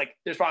us, like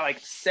there's probably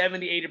like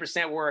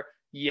 70-80% where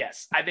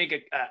yes, I think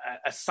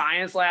a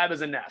science lab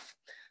is enough.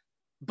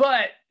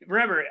 But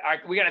remember,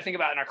 we got to think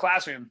about in our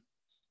classroom,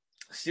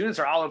 students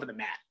are all over the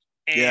map.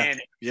 And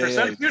for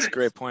some students, that's a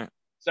great point.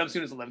 Some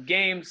students love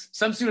games.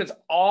 Some students,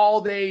 all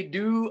they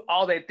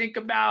think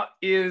about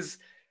is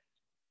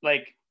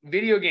like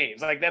video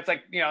games. Like that's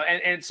like,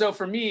 and so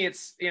for me,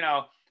 it's,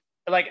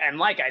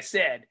 like I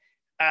said,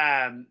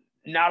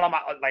 not all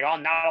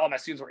my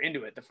students were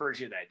into it the first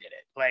year that I did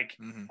it. Like,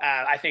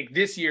 I think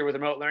this year with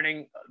remote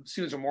learning,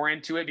 students were more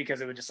into it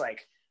because it was just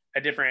like a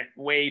different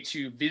way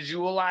to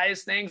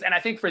visualize things. And I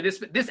think for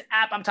this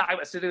app I'm talking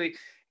about specifically,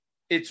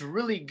 it's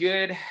really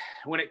good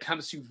when it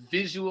comes to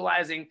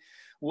visualizing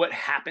what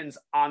happens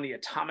on the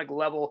atomic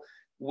level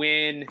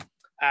when,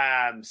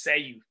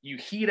 say you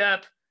heat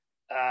up,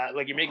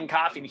 like you're making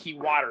coffee and you heat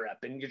water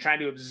up and you're trying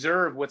to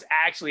observe what's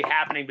actually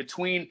happening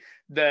between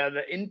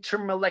the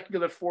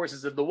intermolecular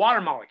forces of the water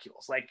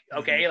molecules. Like,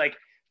 okay, like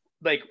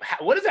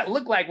what does that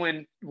look like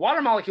when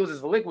water molecules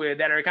is the liquid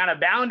that are kind of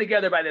bound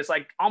together by this,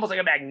 like almost like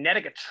a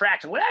magnetic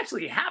attraction? What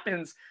actually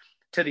happens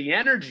to the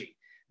energy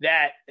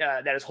that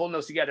is holding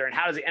those together, and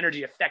how does the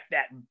energy affect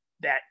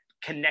that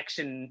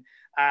connection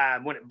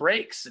when it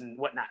breaks and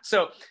whatnot.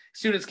 So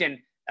students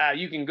can,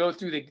 you can go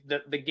through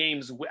the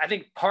games. I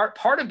think part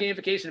of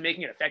gamification and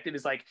making it effective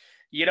is like,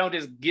 you don't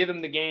just give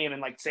them the game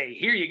and like say,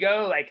 here you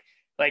go.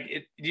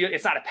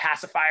 It's not a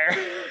pacifier,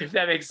 if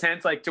that makes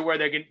sense. Like to where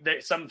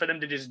there's something for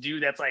them to just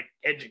do that's like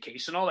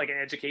educational, like an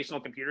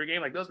educational computer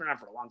game. Like those have been around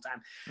for a long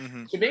time.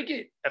 Mm-hmm. To make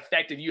it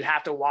effective, you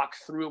have to walk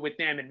through it with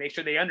them and make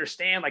sure they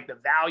understand like the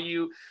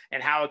value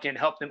and how it can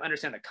help them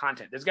understand the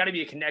content. There's got to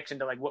be a connection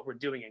to like what we're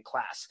doing in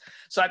class.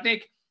 So I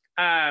think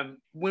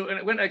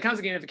when it comes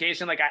to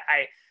gamification, like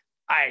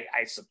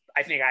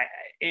I think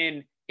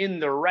in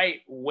the right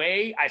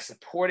way, I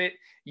support it.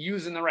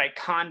 Using the right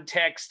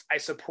context, I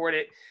support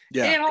it.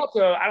 Yeah. And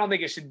also, I don't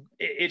think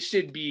it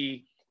should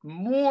be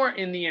more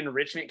in the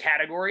enrichment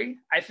category.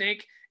 I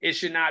think it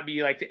should not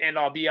be like the end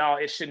all be all.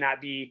 It should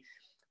not be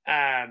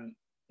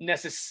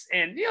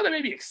necessary. And there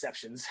may be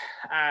exceptions.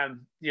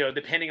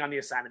 Depending on the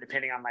assignment,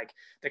 depending on like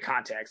the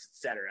context,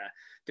 etc.,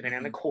 depending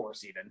on the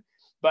course, even.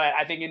 But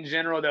I think in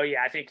general, though,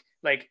 I think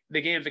like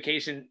the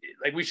gamification,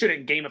 like we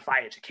shouldn't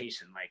gamify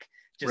education. Like,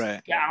 just,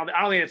 right. I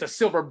don't think it's a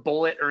silver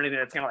bullet or anything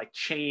that's going to like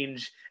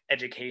change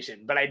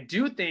education. But I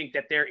do think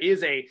that there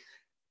is a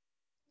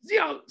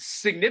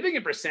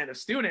significant percent of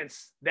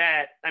students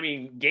that,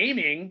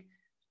 gaming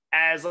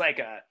as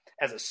like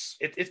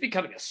it's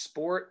becoming a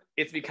sport.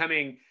 It's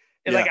becoming,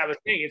 like I was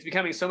saying, it's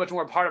becoming so much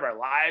more part of our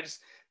lives.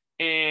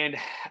 And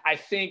I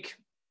think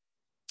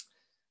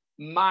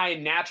my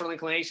natural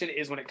inclination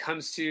is when it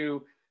comes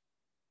to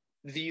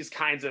these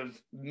kinds of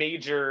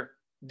major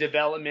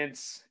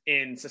developments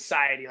in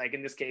society, like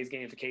in this case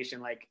gamification,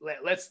 like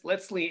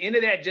let's lean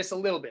into that just a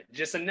little bit,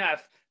 just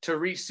enough to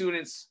reach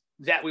students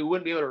that we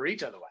wouldn't be able to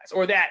reach otherwise,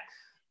 or that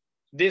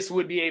this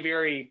would be a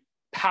very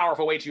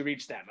powerful way to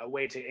reach them, a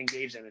way to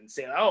engage them and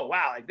say, oh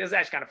wow, like this is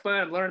actually kind of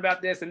fun, learn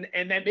about this, and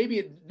then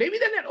maybe then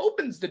that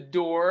opens the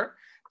door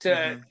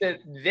to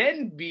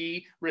then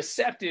be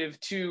receptive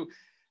to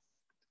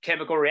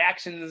chemical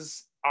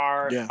reactions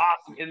are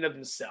awesome in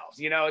themselves.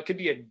 It could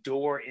be a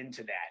door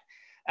into that.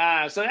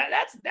 So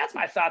that's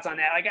my thoughts on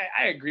that. Like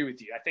I agree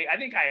with you. I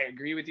think I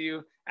agree with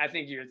you. I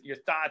think your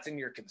thoughts and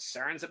your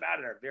concerns about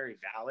it are very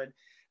valid.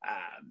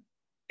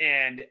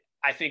 And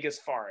I think as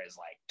far as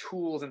like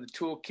tools in the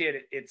toolkit,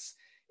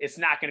 it's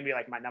not going to be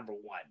like my number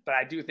one. But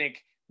I do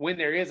think when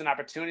there is an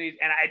opportunity,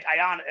 and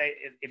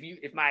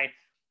if my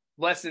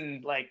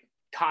lesson like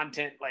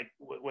content like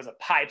was a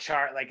pie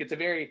chart, like it's a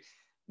very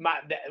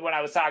what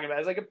I was talking about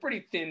is like a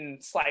pretty thin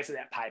slice of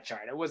that pie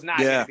chart. It was not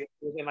going to be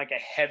within like a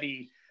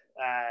heavy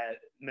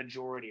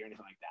majority or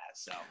anything like that.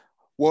 So,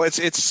 well,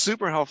 it's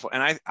super helpful,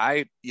 and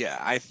I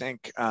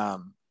think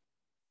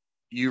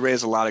you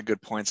raise a lot of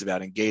good points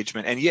about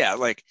engagement, and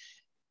like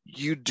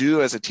you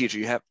do as a teacher,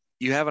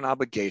 you have an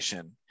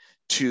obligation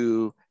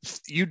to,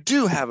 you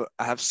do have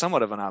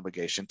somewhat of an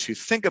obligation to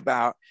think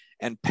about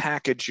and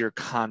package your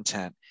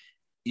content.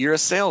 You're a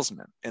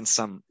salesman in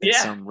some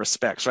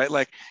respects, right?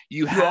 Like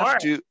you have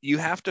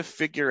to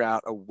figure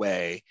out a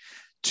way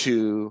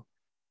to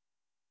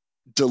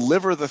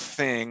deliver the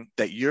thing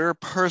that you're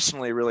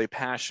personally really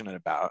passionate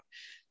about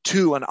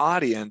to an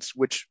audience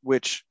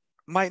which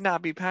might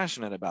not be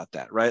passionate about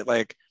that, right?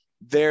 Like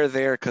they're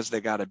there because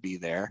they got to be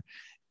there,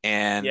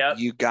 and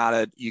you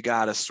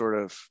gotta sort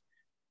of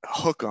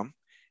hook them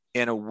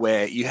in a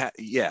way. You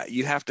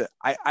have to.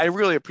 I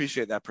really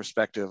appreciate that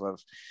perspective of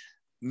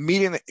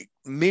meeting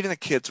the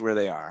kids where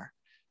they are,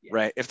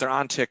 right? If they're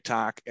on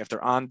TikTok, if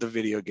they're on the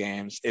video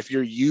games, if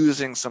you're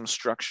using some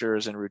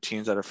structures and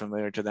routines that are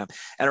familiar to them.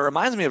 And it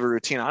reminds me of a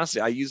routine.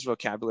 Honestly, I use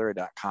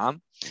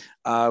vocabulary.com,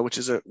 which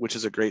is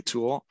a great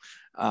tool.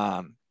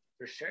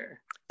 For sure.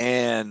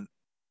 And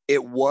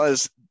it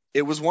was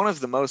one of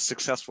the most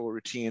successful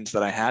routines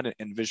that I had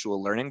in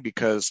visual learning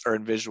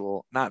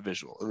not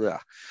visual.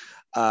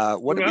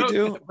 What did we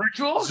do?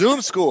 Virtual?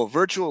 Zoom school,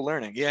 virtual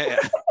learning. Yeah.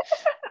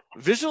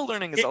 Visual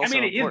learning is also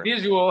important. It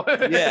is visual.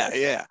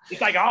 Yeah.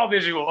 It's like all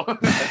visual.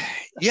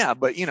 Yeah,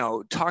 but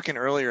talking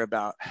earlier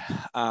about,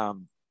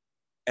 and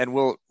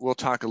we'll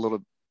talk a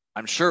little.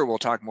 I'm sure we'll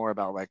talk more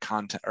about like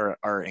content or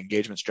our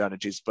engagement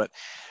strategies. But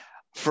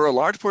for a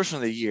large portion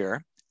of the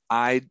year,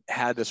 I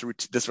had this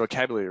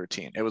vocabulary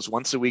routine. It was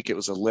once a week. It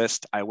was a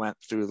list. I went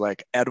through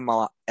like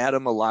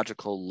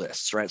etymological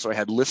lists, right? So I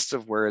had lists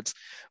of words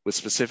with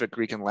specific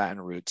Greek and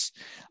Latin roots.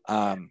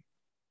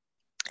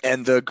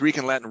 And the Greek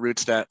and Latin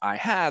roots that I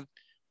had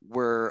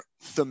were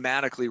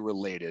thematically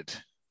related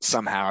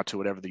somehow to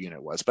whatever the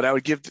unit was. But I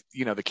would give,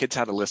 the kids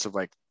had a list of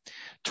like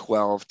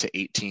 12 to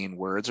 18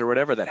 words or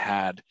whatever that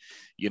had,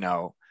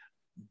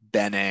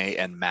 bene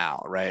and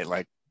mal, right?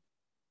 Like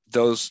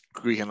those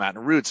Greek and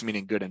Latin roots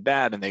meaning good and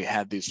bad, and they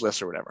had these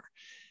lists or whatever.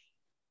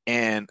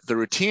 And the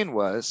routine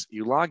was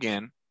you log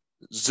in,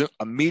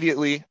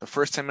 immediately, the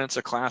first 10 minutes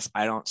of class,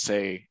 I don't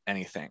say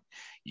anything.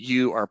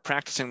 You are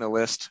practicing the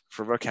list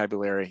for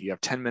vocabulary. You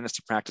have 10 minutes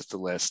to practice the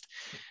list.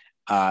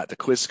 The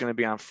quiz is going to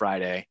be on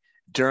Friday.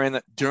 During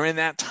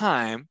that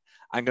time,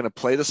 I'm going to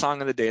play the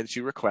song of the day that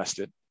you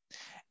requested,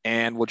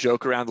 and we'll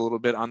joke around a little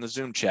bit on the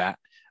Zoom chat.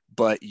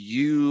 but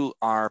you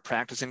are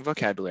practicing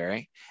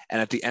vocabulary.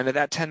 And at the end of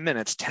that 10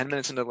 minutes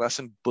into the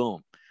lesson,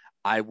 boom,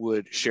 I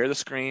would share the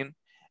screen.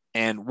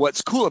 And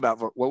what's cool about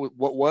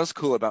what was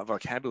cool about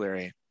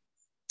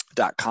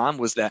vocabulary.com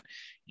was that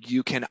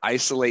you can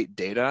isolate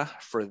data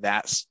for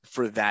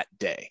that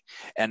day.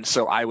 And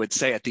so I would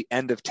say at the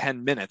end of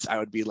 10 minutes, I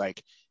would be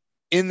like,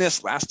 in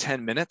this last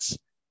 10 minutes,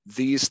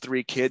 these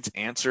 3 kids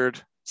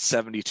answered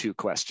 72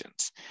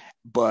 questions.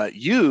 But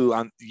you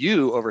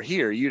over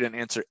here, you didn't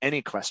answer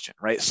any question,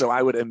 right? So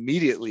I would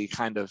immediately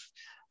kind of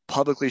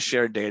publicly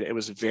share data. It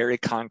was very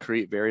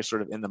concrete, very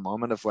sort of in the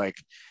moment of like,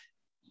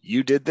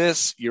 you did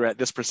this, you're at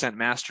this percent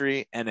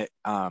mastery, and it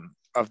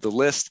of the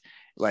list,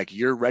 like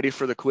you're ready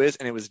for the quiz,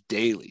 and it was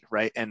daily,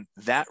 right? And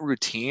that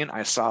routine,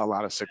 I saw a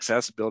lot of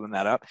success building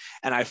that up.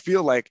 And I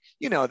feel like,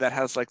 that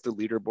has like the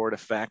leaderboard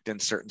effect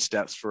and certain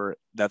steps for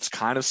that's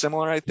kind of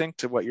similar, I think,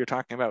 to what you're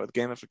talking about with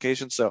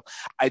gamification. So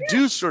I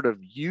do sort of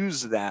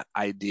use that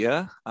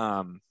idea.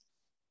 I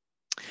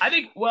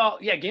think,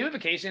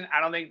 gamification, I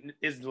don't think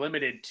is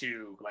limited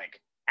to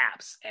like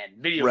apps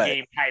and video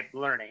game type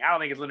learning. I don't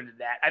think it's limited to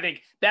that. I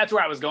think that's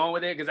where I was going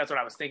with it, because that's what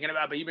I was thinking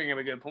about. But you bring up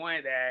a good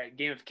point that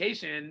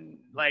gamification,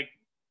 like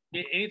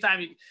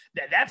anytime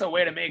that's a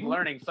way to make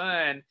learning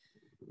fun,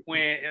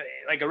 when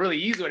like a really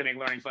easy way to make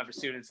learning fun for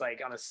students,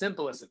 like on the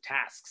simplest of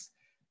tasks.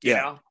 You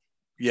know?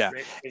 Yeah.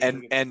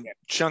 And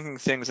chunking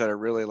things that are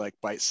really like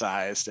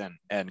bite-sized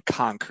and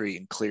concrete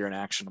and clear and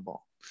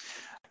actionable.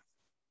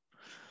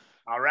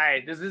 All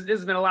right. This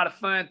has been a lot of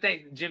fun.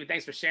 Jimmy,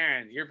 thanks for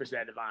sharing your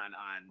perspective on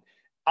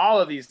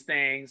all of these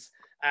things.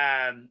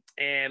 And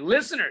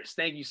listeners,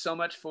 thank you so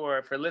much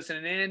for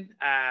listening in.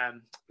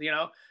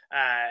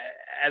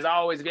 As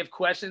always, if you have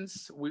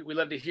questions, we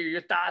love to hear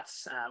your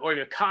thoughts or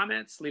your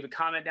comments. Leave a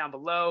comment down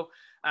below.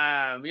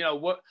 How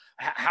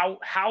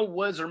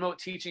was remote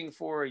teaching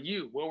for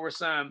you? What were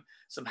some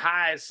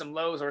highs, some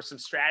lows, or some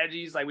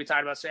strategies? Like we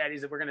talked about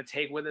strategies that we're going to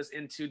take with us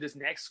into this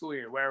next school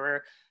year, where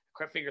we're,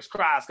 fingers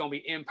crossed, going to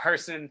be in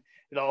person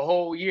the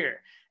whole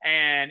year.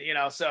 And,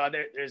 so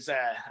there's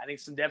I think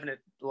some definite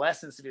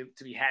lessons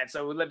to be had.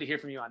 So we'd love to hear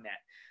from you on that.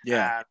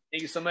 Yeah.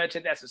 Thank you so much.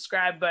 Hit that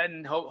subscribe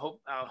button.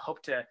 Hope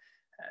to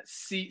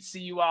see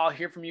you all,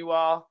 hear from you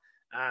all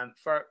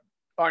for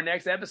our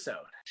next episode.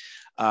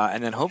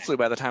 And then hopefully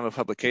by the time of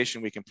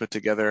publication, we can put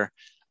together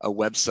a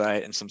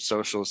website and some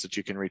socials that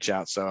you can reach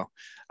out. So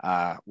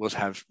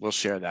we'll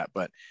share that.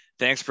 But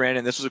thanks,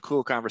 Brandon. This was a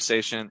cool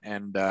conversation,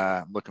 and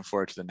looking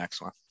forward to the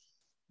next one.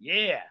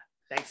 Yeah.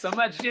 Thanks so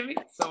much, Jimmy.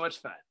 So much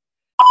fun.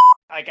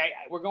 Like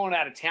we're going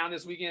out of town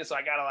this weekend, so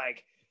I gotta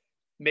like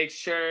make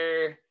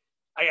sure.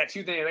 I got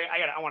 2 things.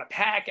 I want to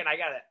pack, and I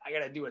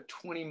gotta do a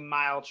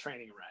 20-mile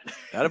training run.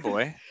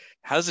 Attaboy.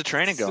 How's the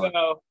training going?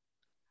 So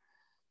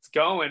it's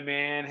going,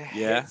 man.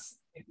 Yeah.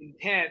 It's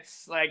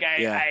intense. Like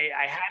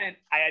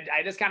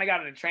I just kind of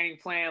got on a training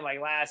plan. Like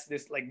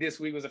this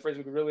week was the first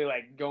week really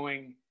like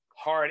going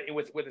hard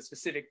with a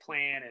specific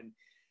plan, and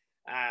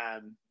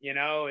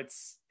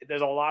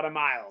there's a lot of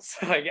miles.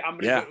 Like I'm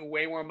gonna put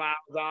way more miles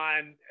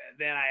on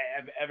than I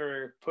have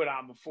ever put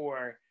on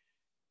before.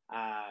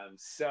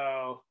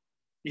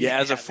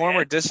 As a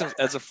former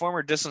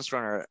distance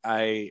runner,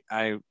 I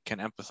can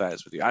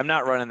empathize with you. I'm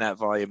not running that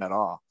volume at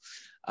all.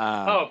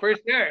 For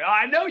sure.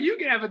 I know you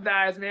can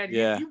empathize, man.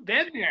 You've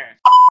been there.